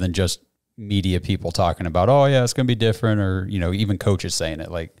more than just media people talking about, oh, yeah, it's going to be different, or, even coaches saying it,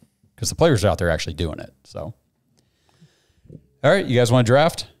 because the players are out there actually doing it. So, all right, you guys want to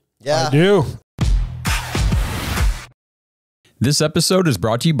draft? Yeah. I do. This episode is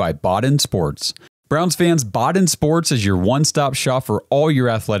brought to you by Bodden Sports. Browns fans, Bodden Sports is your one-stop shop for all your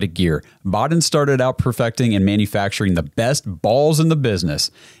athletic gear. Bodden started out perfecting and manufacturing the best balls in the business.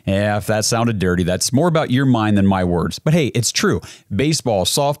 Yeah, if that sounded dirty, that's more about your mind than my words. But hey, it's true.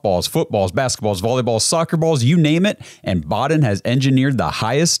 Baseballs, softballs, footballs, basketballs, volleyballs, soccer balls, you name it, and Bodden has engineered the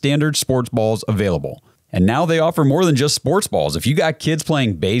highest standard sports balls available. And now they offer more than just sports balls. If you got kids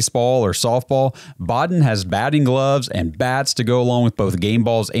playing baseball or softball, Bodden has batting gloves and bats to go along with both game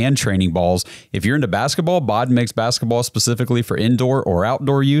balls and training balls. If you're into basketball, Bodden makes basketball specifically for indoor or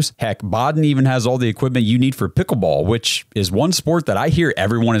outdoor use. Heck, Bodden even has all the equipment you need for pickleball, which is one sport that I hear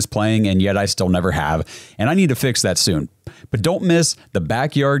everyone is playing and yet I still never have. And I need to fix that soon. But don't miss the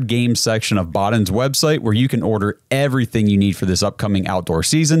backyard games section of Bodden's website, where you can order everything you need for this upcoming outdoor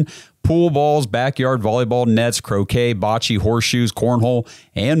season. Pool balls, backyard volleyball nets, croquet, bocce, horseshoes, cornhole,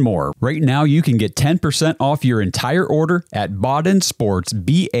 and more. Right now, you can get 10% off your entire order at Bodden Sports,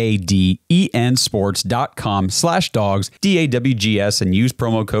 BADEN sports.com/dogs, DAWGS, and use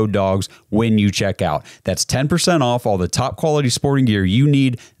promo code DOGS when you check out. That's 10% off all the top quality sporting gear you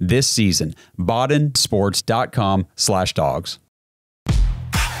need this season. BoddenSports.com/dogs.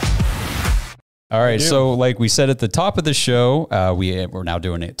 All right, so like we said at the top of the show, we're now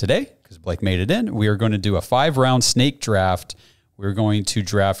doing it today because Blake made it in. We are going to do a 5-round snake draft. We're going to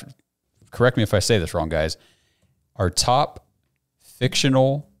draft, correct me if I say this wrong, guys, our top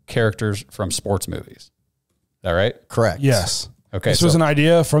fictional characters from sports movies. Is that right? Correct. Yes. Okay. This was an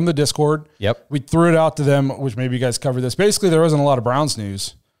idea from the Discord. Yep. We threw it out to them, which maybe you guys covered this. Basically, there wasn't a lot of Browns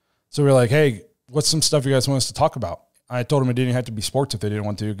news. So we were like, hey, what's some stuff you guys want us to talk about? I told them it didn't have to be sports if they didn't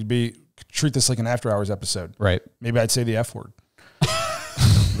want to. It could be, treat this like an after hours episode. Right. Maybe I'd say the F word.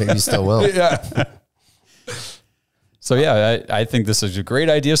 Maybe you still will. Yeah. So yeah, I think this is a great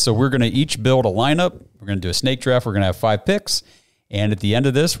idea. So we're going to each build a lineup. We're going to do a snake draft. We're going to have 5 picks. And at the end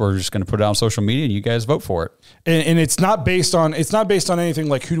of this, we're just going to put it on social media and you guys vote for it. And it's not based on anything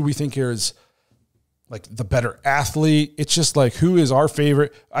like who do we think is like the better athlete. It's just like who is our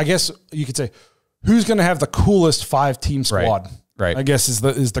favorite. I guess you could say who's going to have the coolest 5-team squad. Right. I guess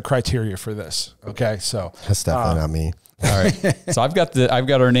is the criteria for this. Okay. So That's definitely not me. All right. So I've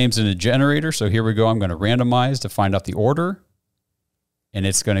got our names in a generator. So here we go. I'm going to randomize to find out the order. And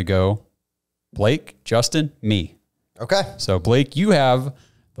it's going to go Blake, Justin, me. Okay. So Blake, you have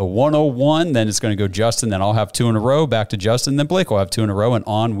the 101. Then it's going to go Justin. Then I'll have 2 in a row. Back to Justin. Then Blake will have 2 in a row. And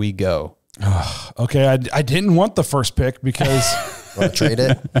on we go. Okay. I didn't want the first pick because Want to trade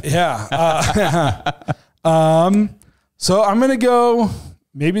it? yeah. So I'm going to go,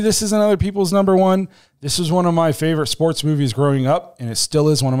 maybe this isn't other people's number one. This is one of my favorite sports movies growing up, and it still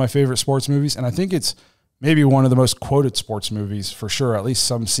is one of my favorite sports movies. And I think it's maybe one of the most quoted sports movies for sure, at least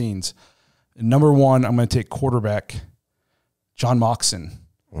some scenes. And number 1, I'm going to take quarterback John Moxon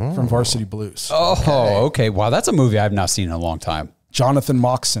from Varsity Blues. Oh, okay. Wow. That's a movie I've not seen in a long time. Jonathan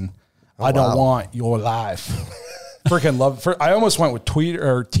Moxon. I don't want your life. Freaking love. I almost went with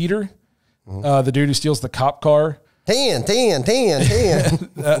Teeter, the dude who steals the cop car. Tan.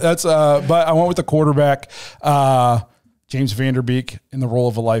 That's but I went with the quarterback, James Vanderbeek in the role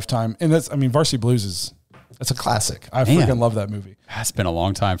of a lifetime. And Varsity Blues that's a classic. I freaking love that movie. That's been a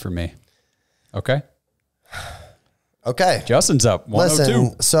long time for me. Okay. Okay. Justin's up. 102.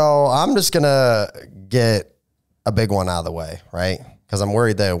 Listen, so I'm just going to get a big one out of the way, right? Because I'm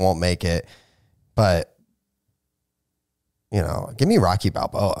worried that it won't make it. But, give me Rocky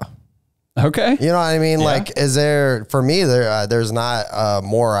Balboa. Okay. You know what I mean? Yeah. Like, is there, for me, there's not a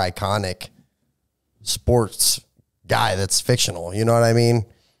more iconic sports guy that's fictional. You know what I mean?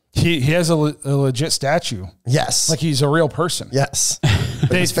 He has a legit statue. Yes. Like he's a real person. Yes.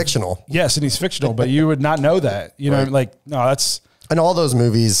 But he's fictional. Yes, and he's fictional, but you would not know that. You know, Right. And all those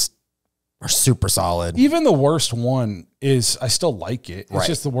movies are super solid. Even the worst one is, I still like it. It's Right.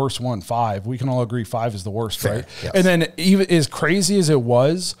 just the worst one, 5. We can all agree 5 is the worst, Fair. right? Yes. And then even as crazy as it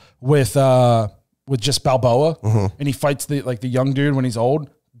was with just Balboa, and he fights the young dude when he's old,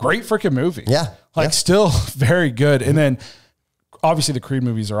 great freaking movie. Yeah. Still very good. And then obviously the Creed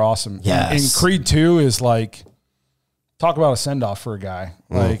movies are awesome. Yes. And Creed 2 is like, talk about a send off for a guy.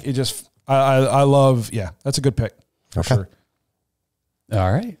 Like it just, I love, that's a good pick for sure.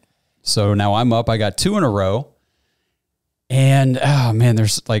 All right. So now I'm up. I got 2 in a row. And, oh, man,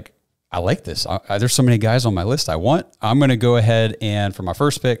 I like this. There's so many guys on my list I want. I'm going to go ahead and for my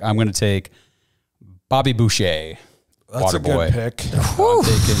first pick, I'm going to take Bobby Boucher. That's a good pick. I'm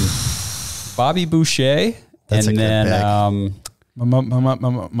taking Bobby Boucher. That's a and good then, pick.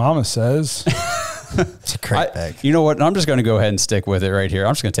 My mama says. It's a great pick. You know what? I'm just going to go ahead and stick with it right here.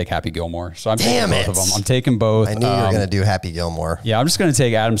 I'm just going to take Happy Gilmore. So I'm taking both of them. I'm taking both. I knew you were going to do Happy Gilmore. Yeah, I'm just going to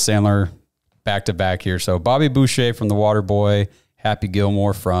take Adam Sandler back to back here. So Bobby Boucher from The Waterboy, Happy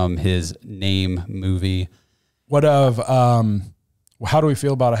Gilmore from his Name movie. What of how do we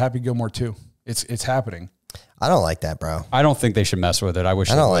feel about a Happy Gilmore 2? It's happening. I don't like that, bro. I don't think they should mess with it. I wish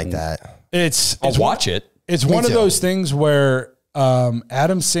I they don't like wouldn't. That. I'll watch it. It's Me one of too. those things where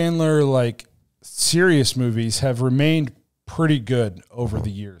Adam Sandler serious movies have remained pretty good over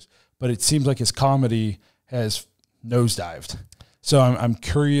the years, but it seems like his comedy has nosedived. So I'm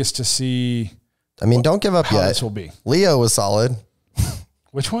curious to see. Don't give up how yet. this will be. Leo was solid.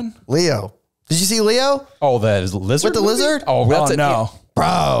 Which one? Leo. Did you see Leo? Oh, that is lizard With the movie? lizard? Oh, that's no.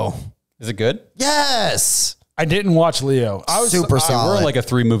 Bro. Is it good? Yes. I didn't watch Leo. I was Super solid. We're in like a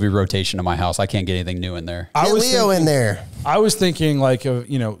 3-movie rotation in my house. I can't get anything new in there. Get Leo in there. I was thinking like of,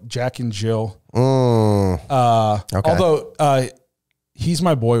 Jack and Jill. Okay. Although He's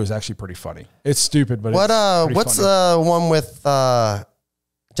My Boy was actually pretty funny. It's stupid, but what's the one with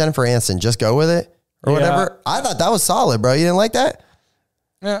Jennifer Aniston? Just Go With It or whatever. I thought that was solid, bro. You didn't like that?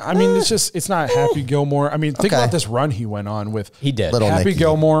 Yeah, I mean, it's not Happy Gilmore. I mean, think about this run he went on with. He did. Little Happy Nicky.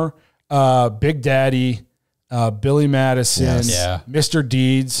 Gilmore, Big Daddy, Billy Madison, Mr.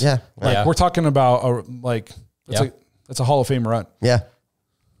 Deeds. Yeah. We're talking about that's a Hall of Fame run. Yeah.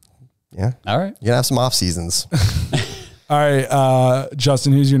 Yeah. All right. You're going to have some off seasons. All right,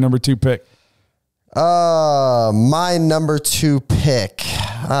 Justin, who's your number 2 pick? My number 2 pick,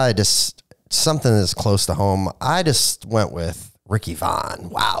 something that's close to home. I just went with Ricky Vaughn.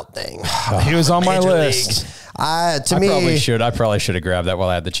 Wild Thing. He was on my list. I probably should have grabbed that while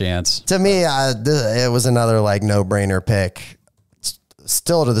I had the chance. To me, it was another like no-brainer pick.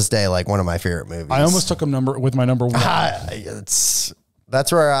 Still to this day, like one of my favorite movies. I almost took him with my number 1.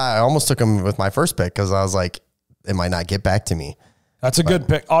 That's where I almost took him with my first pick because I was like, it might not get back to me. That's a good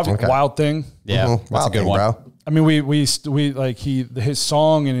pick. Okay. Wild Thing. Yeah, that's Wild a good Thing, one. bro. I mean, we like his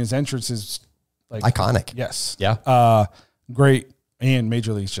song and his entrance is like Iconic. Yes. Yeah. Great. And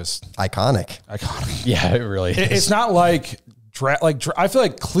Major League's just Iconic. Yeah, it really is. It's not like I feel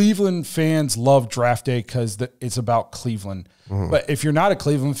like Cleveland fans love Draft Day because it's about Cleveland. But if you're not a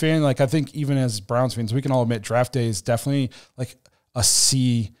Cleveland fan, like I think even as Browns fans, we can all admit Draft Day is definitely like a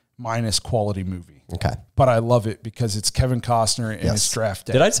C- quality movie. Okay. But I love it because it's Kevin Costner and it's Draft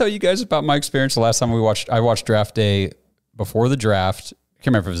Day. Did I tell you guys about my experience the last time I watched Draft Day before the draft? I can't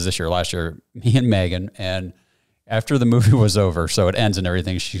remember if it was this year or last year. Me and Megan, and after the movie was over, so it ends and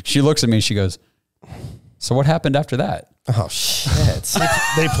everything, she looks at me and she goes, "So what happened after that?" Oh shit!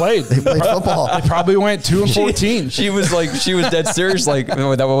 They played football. They probably went 2-14. She was dead serious. Like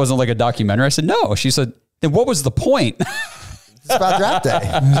that wasn't like a documentary. I said no. She said, "Then what was the point?" It's about Draft Day.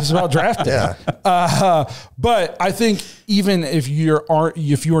 It's about Draft Day. Yeah. But I think even if you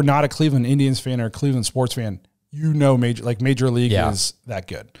are not a Cleveland Indians fan or a Cleveland sports fan, Major League is that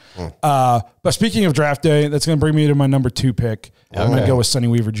good. But speaking of Draft Day, that's going to bring me to my number 2 pick. I'm going to go with Sonny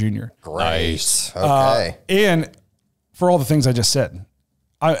Weaver Jr. Nice. Okay. And for all the things I just said,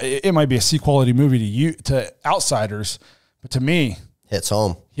 it might be a C-quality movie to outsiders, but to me, hits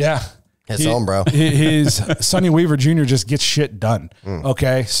home. yeah. Hits home, bro. His Sonny Weaver Jr. just gets shit done.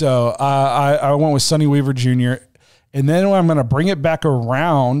 Okay. So I went with Sonny Weaver Jr. And then I'm going to bring it back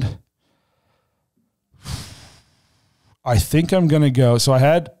around. I think I'm going to go. So I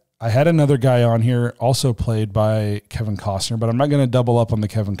had another guy on here also played by Kevin Costner, but I'm not going to double up on the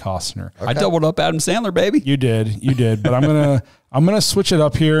Kevin Costner. I doubled up Adam Sandler, baby. You did. But I'm going to switch it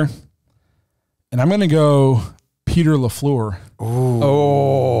up here and I'm going to go Peter LaFleur.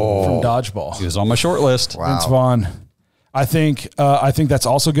 From Dodgeball. He was on my short list. Wow. Vince Vaughn. I think that's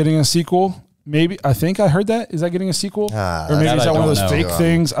also getting a sequel. Maybe. I think I heard that. Is that getting a sequel? Or maybe is that one of those fake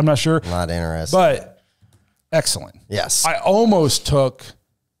things? I'm not sure. Not interested. But excellent. Yes. I almost took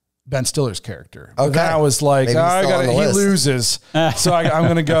Ben Stiller's character. Okay. Then I was like, Maybe he's still on the he list. loses. So I'm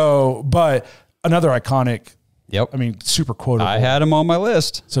going to go. But another iconic, Yep. super quotable. I had him on my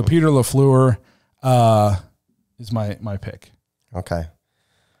list. So Peter LaFleur is my pick. Okay.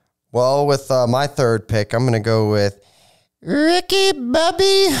 Well, with my 3rd pick, I'm going to go with Ricky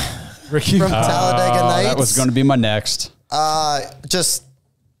Bobby from Talladega Nights. That was going to be my next. Just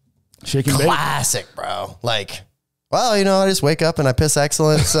Shaking Bake. classic, bro. Like, well, I just wake up and I piss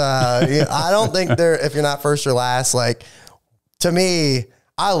excellence. I don't think if you're not first or last, like, to me,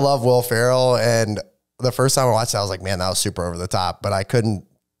 I love Will Ferrell. And the first time I watched it, I was like, man, that was super over the top. But I couldn't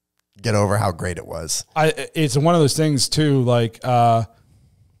get over how great it was. It's one of those things, too, like,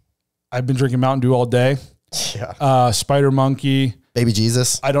 I've been drinking Mountain Dew all day. Yeah. Spider Monkey. Baby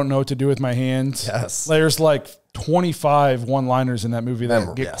Jesus. I don't know what to do with my hands. Yes. There's like 25 one-liners in that movie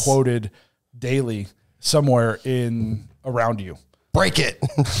that get Yes. quoted daily somewhere around you. Break it.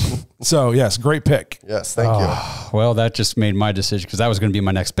 So, yes, great pick. Yes, thank you. Well, that just made my decision because that was going to be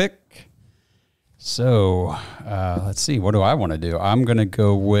my next pick. So let's see. What do I want to do? I'm going to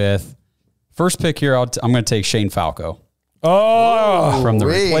go with first pick here. I'm going to take Shane Falco. Oh, From The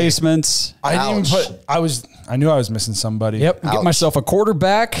Replacements. I didn't even I knew I was missing somebody. Yep. Get myself a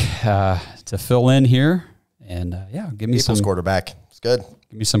quarterback to fill in here. And give me People's some quarterback. It's good.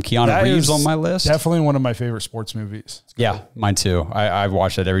 Give me some Keanu That Reeves is on my list. Definitely one of my favorite sports movies. Yeah, mine too. I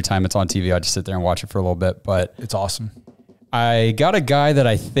watch it every time it's on TV. I just sit there and watch it for a little bit. But It's awesome. I got a guy that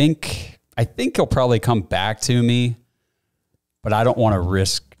I think he'll probably come back to me, but I don't want to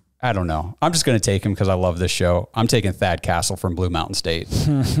risk I don't know. I'm just going to take him because I love this show. I'm taking Thad Castle from Blue Mountain State.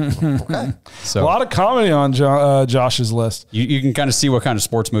 Okay. So a lot of comedy on Josh's list. You can kind of see what kind of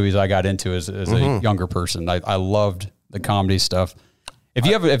sports movies I got into as a younger person. I loved the comedy stuff.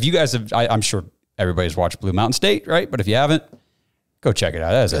 If you guys have, I'm sure everybody's watched Blue Mountain State, right? But if you haven't, go check it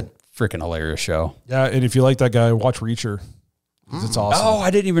out. That is a freaking hilarious show. Yeah, and if you like that guy, watch Reacher. It's awesome. Oh, I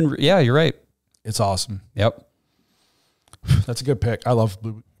didn't even. Yeah, you're right. It's awesome. Yep. That's a good pick. I love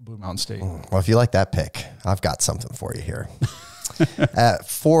Blue Mountain State. Well, if you like that pick, I've got something for you here.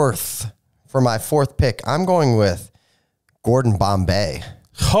 For my fourth pick, I'm going with Gordon Bombay.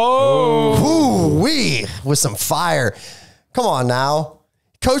 Oh, Ooh-wee, with some fire. Come on now.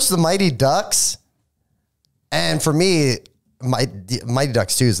 Coach the Mighty Ducks. And for me, Mighty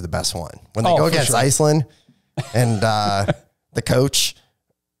Ducks 2 is the best one. When they go against Iceland and the coach.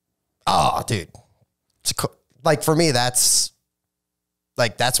 Oh, dude. Like, for me, that's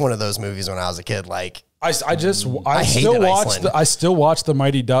one of those movies when I was a kid. Like, I still watch the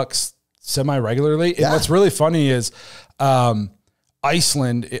Mighty Ducks semi regularly. And what's really funny is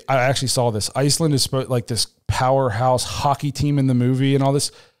Iceland. I actually saw this. Iceland is like this powerhouse hockey team in the movie and all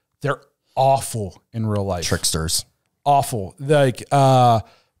this. They're awful in real life. Tricksters. Awful. Like,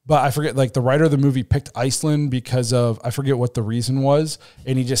 but I forget, like the writer of the movie picked Iceland because of, I forget what the reason was.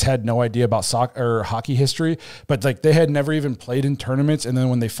 And he just had no idea about soccer or hockey history, but like they had never even played in tournaments. And then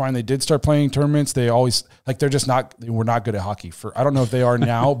when they finally did start playing tournaments, they always like, they were not good at hockey I don't know if they are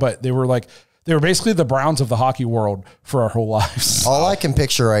now, but they were basically the Browns of the hockey world for our whole lives. All I can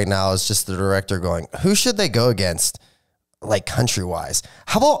picture right now is just the director going, who should they go against? Like country wise,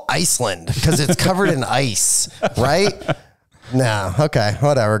 how about Iceland? Because it's covered in ice, right? No. Okay.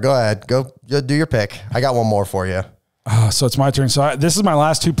 Whatever. Go ahead. Go do your pick. I got one more for you. So it's my turn. So this is my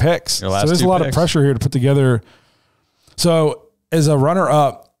last two picks. So there's a lot of pressure here to put together. So as a runner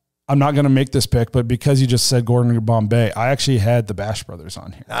up, I'm not going to make this pick, but because you just said Gordon Bombay, I actually had the Bash Brothers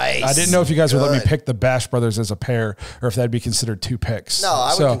on here. Nice. I didn't know if you guys would let me pick the Bash Brothers as a pair or if that'd be considered two picks. No,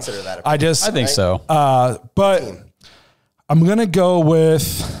 I would consider that a pick. I think so. But I'm going to go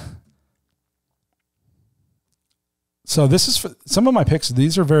with... So this is for some of my picks.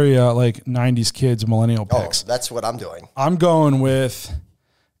 These are very like 90s kids, millennial picks. Oh, that's what I'm doing. I'm going with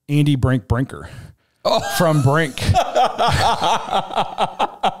Andy Brinker from Brink.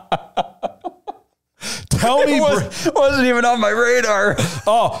 Tell me, wasn't even on my radar.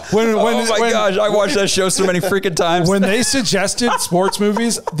 Oh my gosh, I watched that show so many freaking times. When they suggested sports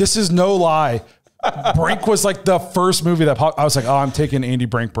movies, this is no lie. Brink was like the first movie that popped. I was like, oh, I'm taking Andy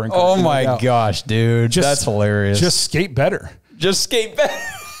Brinker. Oh my gosh, dude. That's hilarious. Just skate better.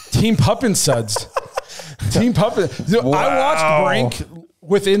 Team Puppin Suds. Team Puppin. Wow. I watched Brink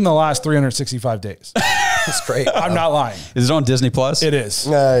within the last 365 days. That's great. I'm not lying. Is it on Disney Plus? It is.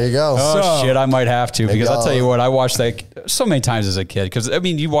 There you go. Oh, shit. I might have to because I'll tell you what, I watched like so many times as a kid. Because, I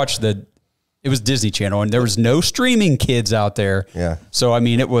mean, you watch it was Disney Channel, and there was no streaming kids out there. Yeah. So, I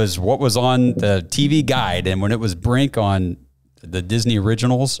mean, it was what was on the TV guide, and when it was Brink on the Disney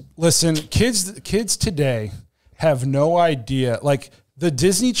originals. Listen, kids today have no idea. Like, the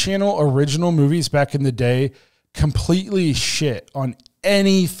Disney Channel original movies back in the day completely shit on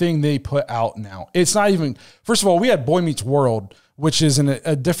anything they put out now. It's not even, first of all, we had Boy Meets World, which is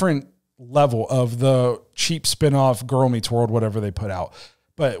a different level of the cheap spinoff Girl Meets World, whatever they put out.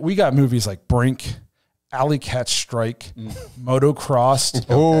 But we got movies like Brink, Alley Cat Strike, Motocrossed,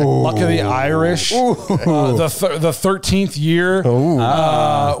 Luck of the Irish, the 13th Year.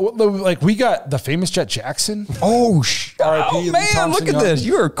 Like we got The Famous Jet Jackson. Oh man, look at this.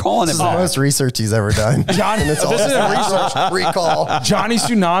 You are calling it the most research he's ever done. This isn't research. Recall. Johnny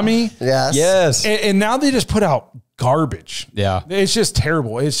Tsunami. Yes. And now they just put out garbage. Yeah. It's just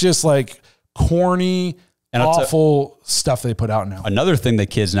terrible. It's just like corny, and awful stuff they put out now. Another thing that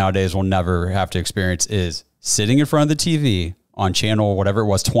kids nowadays will never have to experience is sitting in front of the TV on channel, whatever it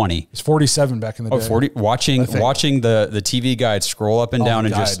was, 20. It's 47 back in the day. 40, watching the TV guide scroll up and down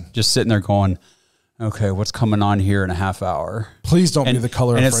and just sitting there going, okay, what's coming on here in a half hour? Please don't be The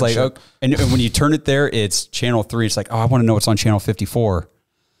Color of Friendship. Like, and when you turn it there, it's channel 3. It's like, oh, I want to know what's on channel 54.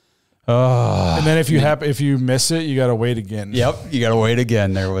 And then if you miss it, you got to wait again. Yep, you got to wait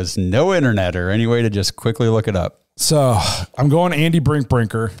again. There was no internet or any way to just quickly look it up. So I'm going Andy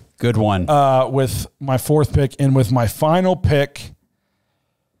Brinker. Good one. With my fourth pick, and with my final pick,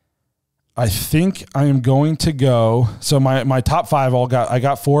 I think I am going to go. So my top five I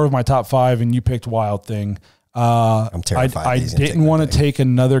got 4 of my top 5, and you picked Wild Thing. I'm terrified. I didn't want to take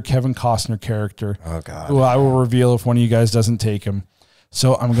another Kevin Costner character. Oh God. Who I will reveal if one of you guys doesn't take him.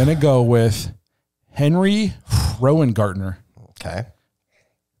 So I'm going to go with Henry Rowan Gartner. Okay.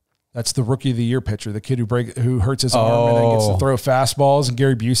 That's the Rookie of the Year pitcher, the kid who hurts his arm and then gets to throw fastballs. And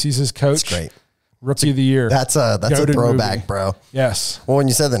Gary Busey's his coach. That's great. Rookie of the Year. That's a throwback, movie. Bro. Yes. Well, when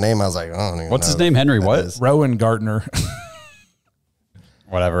you said the name, I was like, I don't even What's know his name? Henry what? Rowan Gardner.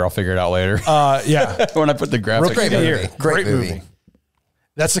 Whatever. I'll figure it out later. Yeah. When I put the graphics Rookie of the together. Year. Great movie.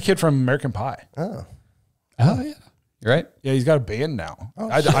 That's the kid from American Pie. Oh, yeah. You're right. Yeah, he's got a band now.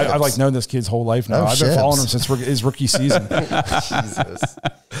 I've like known this kid's whole life now. Oh, I've been following him since his rookie season. Jesus.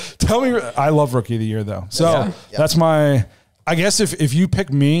 Tell me, I love Rookie of the Year though. So that's my. I guess if you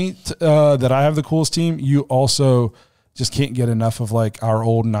pick me that I have the coolest team, you also just can't get enough of like our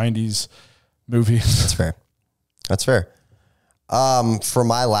old '90s movies. That's fair. That's fair. For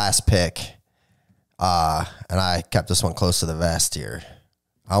my last pick, and I kept this one close to the vest here.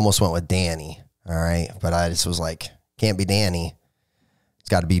 I almost went with Danny. All right, but I just was like, can't be Danny. It's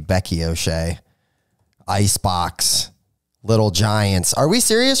got to be Becky O'Shea. Icebox. Little Giants. Are we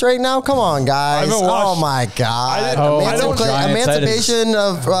serious right now? Come on, guys. Oh, my God. Emancipation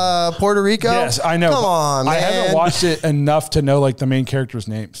of Puerto Rico? Yes, I know. Come on, man. I haven't watched it enough to know like the main characters'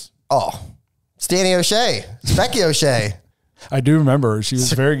 names. Oh, it's Danny O'Shea. It's Becky O'Shea. I do remember her. She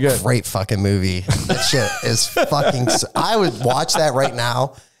was very good. Great fucking movie. That shit is fucking... I would watch that right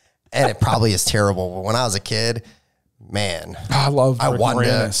now, and it probably is terrible. But when I was a kid... Man, I love Rick wonder.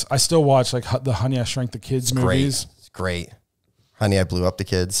 Moranis. I still watch like the Honey I Shrunk the Kids movies. It's great. Honey, I Blew Up the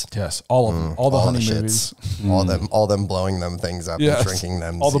Kids. Yes, all of them. All the Honey movies. All them blowing them things up and shrinking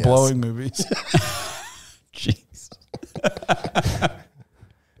them. All the blowing movies. Jeez.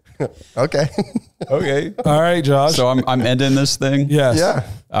 Okay. Okay. All right, Josh. So I'm ending this thing? Yes. Yeah.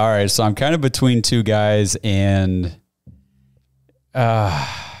 All right. So I'm kind of between two guys, and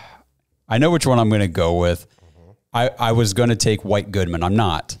I know which one I'm going to go with. I was going to take White Goodman. I'm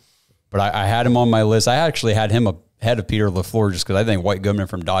not, but I had him on my list. I actually had him ahead of Peter LaFleur just because I think White Goodman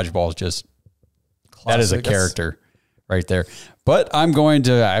from Dodgeball is just, that is a character right there. But I've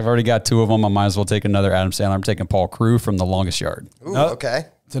already got two of them. I might as well take another Adam Sandler. I'm taking Paul Crewe from The Longest Yard. Ooh, okay.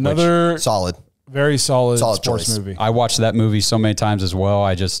 It's another solid, very solid sports choice. movie. I watched that movie so many times as well.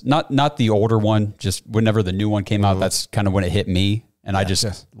 I just, not the older one, just whenever the new one came out, that's kind of when it hit me. And I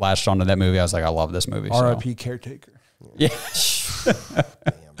just latched onto that movie. I was like, I love this movie. R.I.P. Caretaker. Yeah.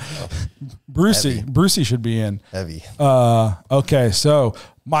 Brucey should be in. Heavy. Okay, so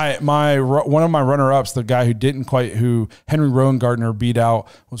my one of my runner-ups, the guy who Henry Rowan Gardner beat out,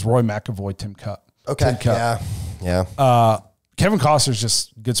 was Roy McAvoy, Tim Cup. Okay. Tim Cup. Yeah. Kevin Costner's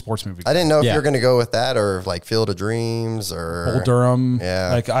just good sports movie. I didn't know if you were going to go with that or like Field of Dreams or Bull Durham.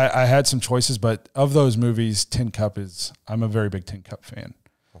 Yeah. Like I had some choices, but of those movies, Tin Cup I'm a very big Tin Cup fan.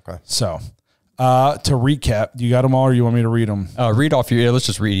 Okay. So to recap, you got them all or you want me to read them? Read off let's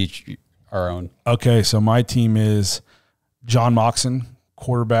just read our own. Okay. So my team is John Moxon,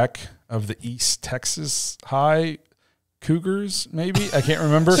 quarterback of the East Texas High Cougars, maybe. I can't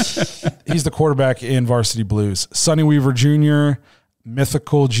remember. He's the quarterback in Varsity Blues. Sonny Weaver Jr.,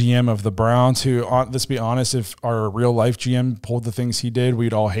 mythical GM of the Browns, who, let's be honest, if our real life GM pulled the things he did,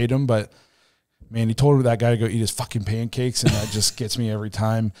 we'd all hate him. But man, he told that guy to go eat his fucking pancakes, and that just gets me every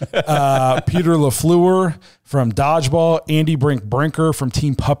time. Peter LaFleur from Dodgeball, Andy Brinker from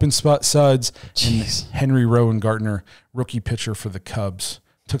Team Pup and Suds, and Henry Rowan Gardner, rookie pitcher for the Cubs.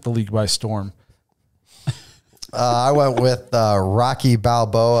 Took the league by storm. I went with Rocky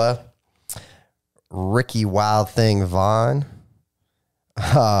Balboa, Ricky Wild Thing Vaughn,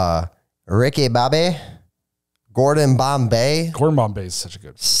 Ricky Bobby, Gordon Bombay. Gordon Bombay is such a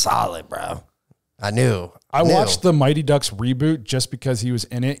good. Solid, bro. I knew. I watched the Mighty Ducks reboot just because he was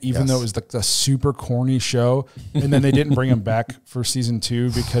in it, even though it was the super corny show. And then they didn't bring him back for season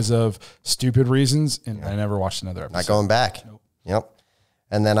 2 because of stupid reasons. And I never watched another episode. Not going back. Nope. Yep.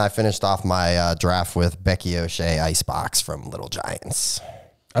 And then I finished off my draft with Becky O'Shea, Icebox from Little Giants.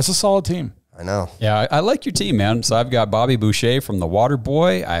 That's a solid team. I know. Yeah, I like your team, man. So I've got Bobby Boucher from The Water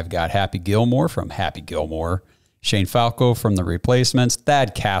Boy. I've got Happy Gilmore from Happy Gilmore. Shane Falco from The Replacements.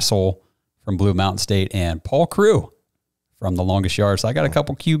 Thad Castle from Blue Mountain State. And Paul Crewe from The Longest Yard. So I got a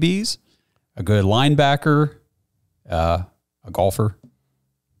couple QBs, a good linebacker, a golfer,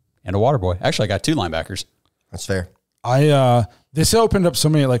 and a water boy. Actually, I got 2 linebackers. That's fair. This opened up so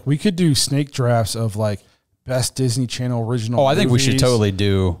many, like we could do snake drafts of like best Disney Channel original. I think we should totally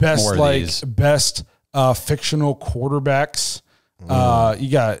do best more of these. Best fictional quarterbacks.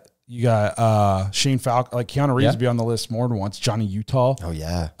 You got Shane Falco, like Keanu Reeves would be on the list more than once. Johnny Utah. Oh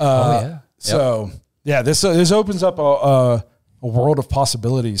yeah. So this opens up a world of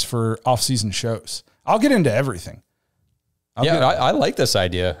possibilities for off-season shows. I'll get into everything. I like this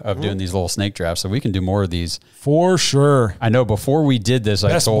idea of doing these little snake drafts, so we can do more of these. For sure. I know before we did this,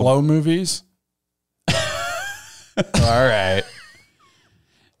 Best blow movies. All right.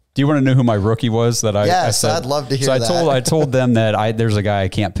 Do you want to know who my rookie was that I said? I'd love to hear that. I told them that there's a guy I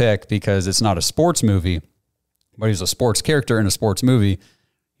can't pick because it's not a sports movie, but he's a sports character in a sports movie.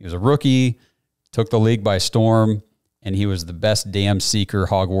 He was a rookie, took the league by storm, and he was the best damn seeker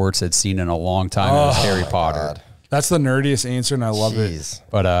Hogwarts had seen in a long time. It was Harry Potter. God. That's the nerdiest answer, and I love it.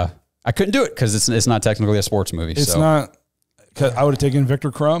 But I couldn't do it because it's not technically a sports movie. It's not. Cause I would have taken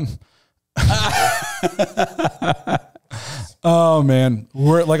Victor Crumb. Oh man,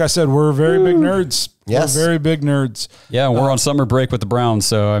 like I said, we're very big nerds. Yes, we're very big nerds. Yeah, we're on summer break with the Browns,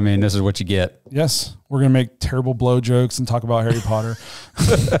 so I mean, this is what you get. Yes, we're gonna make terrible blow jokes and talk about Harry Potter.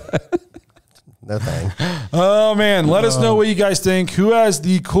 No thing. Oh man, let us know what you guys think. Who has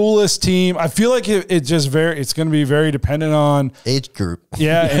the coolest team? I feel like it's going to be very dependent on age group.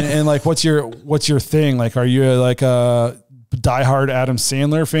 Yeah, and like what's your thing? Like, are you like a diehard Adam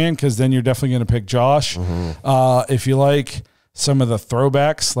Sandler fan? Because then you're definitely going to pick Josh. Mm-hmm. If you like some of the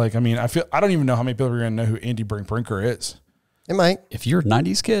throwbacks, like I don't even know how many people are going to know who Andy Brinker is. It might. If you're a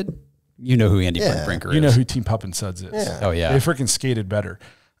 '90s kid, you know who Andy Brinker is. You know who Team Pup and Suds is. Yeah. Oh yeah, they freaking skated better.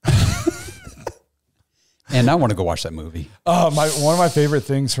 And I want to go watch that movie. One of my favorite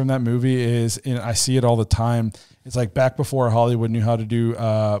things from that movie is, and I see it all the time, it's like back before Hollywood knew how to do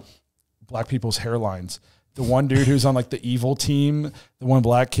black people's hairlines. The one dude who's on like the evil team, the one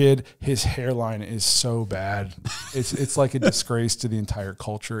black kid, his hairline is so bad. It's like a disgrace to the entire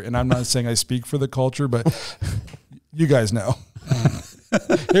culture. And I'm not saying I speak for the culture, but you guys know.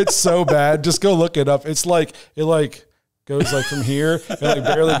 It's so bad. Just go look it up. It's like goes like from here and like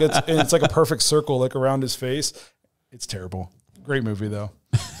barely gets, and it's like a perfect circle like around his face. It's terrible. Great movie though.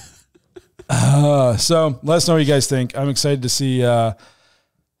 So let us know what you guys think. I'm excited to see the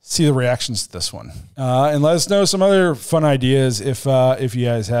reactions to this one, and let us know some other fun ideas if you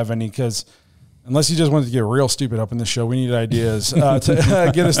guys have any. Because unless you just wanted to get real stupid up in the show, we need ideas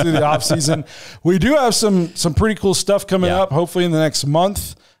to get us through the off season. We do have some pretty cool stuff coming up. Hopefully in the next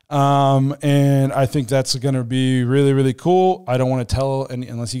month. And I think that's going to be really, really cool. I don't want to tell any,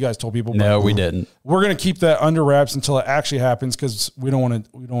 unless you guys told people. No, we didn't. We're going to keep that under wraps until it actually happens. Cause we don't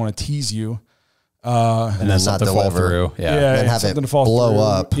want to tease you. And then something to fall through. Yeah. And have something it to fall blow through.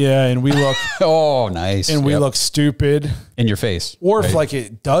 up. Yeah. And we look, oh, nice. And we look stupid in your face. Or if like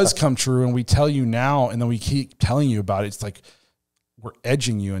it does come true and we tell you now, and then we keep telling you about it. It's like, we're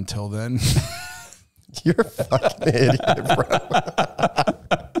edging you until then. You're a fucking idiot, bro.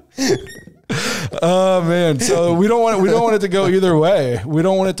 Oh man. So we don't want it to go either way. We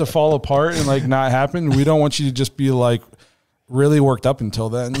don't want it to fall apart and like not happen. We don't want you to just be like really worked up until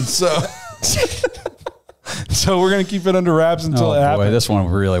then. So we're going to keep it under wraps until it happens. Boy, this one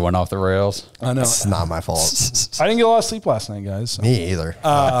really went off the rails. I know. It's not my fault. I didn't get a lot of sleep last night, guys. So. Me either.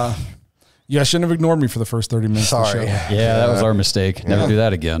 Yeah, I shouldn't have ignored me for the first 30 minutes. Sorry. Of the show. Yeah, that was our mistake. Never do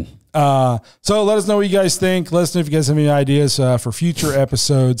that again. So let us know what you guys think. Let us know if you guys have any ideas for future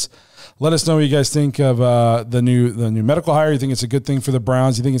episodes. Let us know what you guys think of the new medical hire. You think it's a good thing for the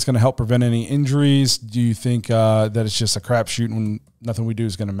Browns? You think it's going to help prevent any injuries? Do you think that it's just a crapshoot and nothing we do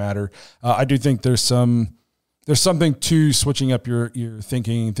is going to matter? I do think there's something to switching up your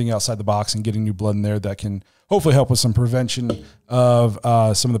thinking outside the box and getting new blood in there that can hopefully help with some prevention of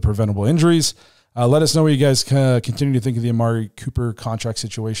some of the preventable injuries. Let us know what you guys continue to think of the Amari Cooper contract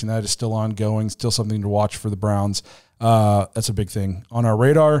situation. That is still ongoing, still something to watch for the Browns. That's a big thing on our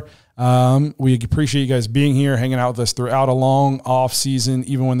radar. We appreciate you guys being here, hanging out with us throughout a long off season,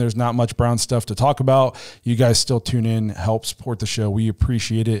 even when there's not much Brown stuff to talk about. You guys still tune in, help support the show. We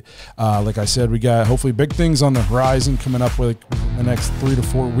appreciate it. Like I said, we got hopefully big things on the horizon coming up with the next 3 to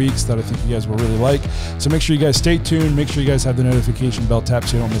 4 weeks that I think you guys will really like. So make sure you guys stay tuned. Make sure you guys have the notification bell tapped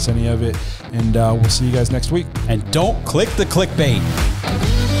so you don't miss any of it. And we'll see you guys next week. And don't click the clickbait.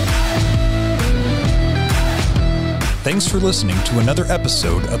 Thanks for listening to another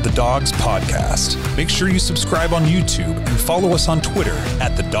episode of the Dawgs Podcast. Make sure you subscribe on YouTube and follow us on Twitter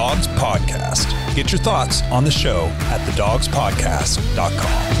at the Dawgs Podcast. Get your thoughts on the show at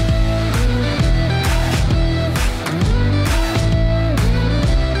thedawgspodcast.com.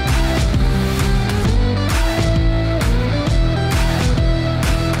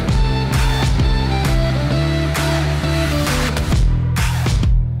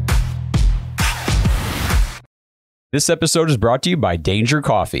 This episode is brought to you by Danger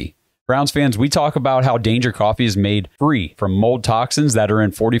Coffee. Browns fans, we talk about how Danger Coffee is made free from mold toxins that are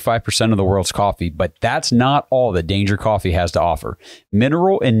in 45% of the world's coffee, but that's not all that Danger Coffee has to offer.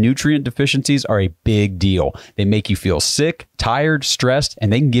 Mineral and nutrient deficiencies are a big deal. They make you feel sick, tired, stressed,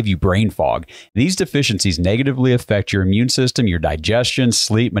 and they can give you brain fog. These deficiencies negatively affect your immune system, your digestion,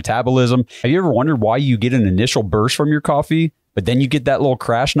 sleep, metabolism. Have you ever wondered why you get an initial burst from your coffee, but then you get that little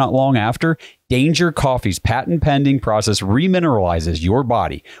crash not long after? Danger Coffee's patent-pending process remineralizes your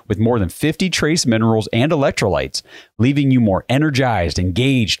body with more than 50 trace minerals and electrolytes, leaving you more energized,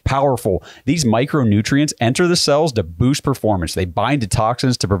 engaged, powerful. These micronutrients enter the cells to boost performance. They bind to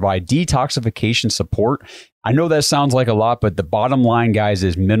toxins to provide detoxification support. I know that sounds like a lot, but the bottom line, guys,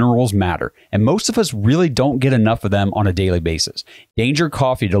 is minerals matter, and most of us really don't get enough of them on a daily basis. Danger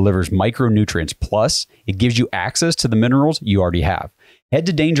Coffee delivers micronutrients, plus it gives you access to the minerals you already have. Head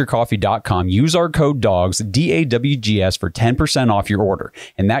to dangercoffee.com, use our code DAWGS, DAWGS, for 10% off your order,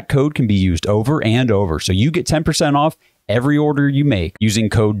 and that code can be used over and over, so you get 10% off every order you make using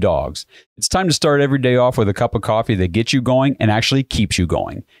code DAWGS. It's time to start every day off with a cup of coffee that gets you going and actually keeps you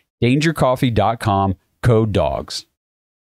going. dangercoffee.com, code DAWGS.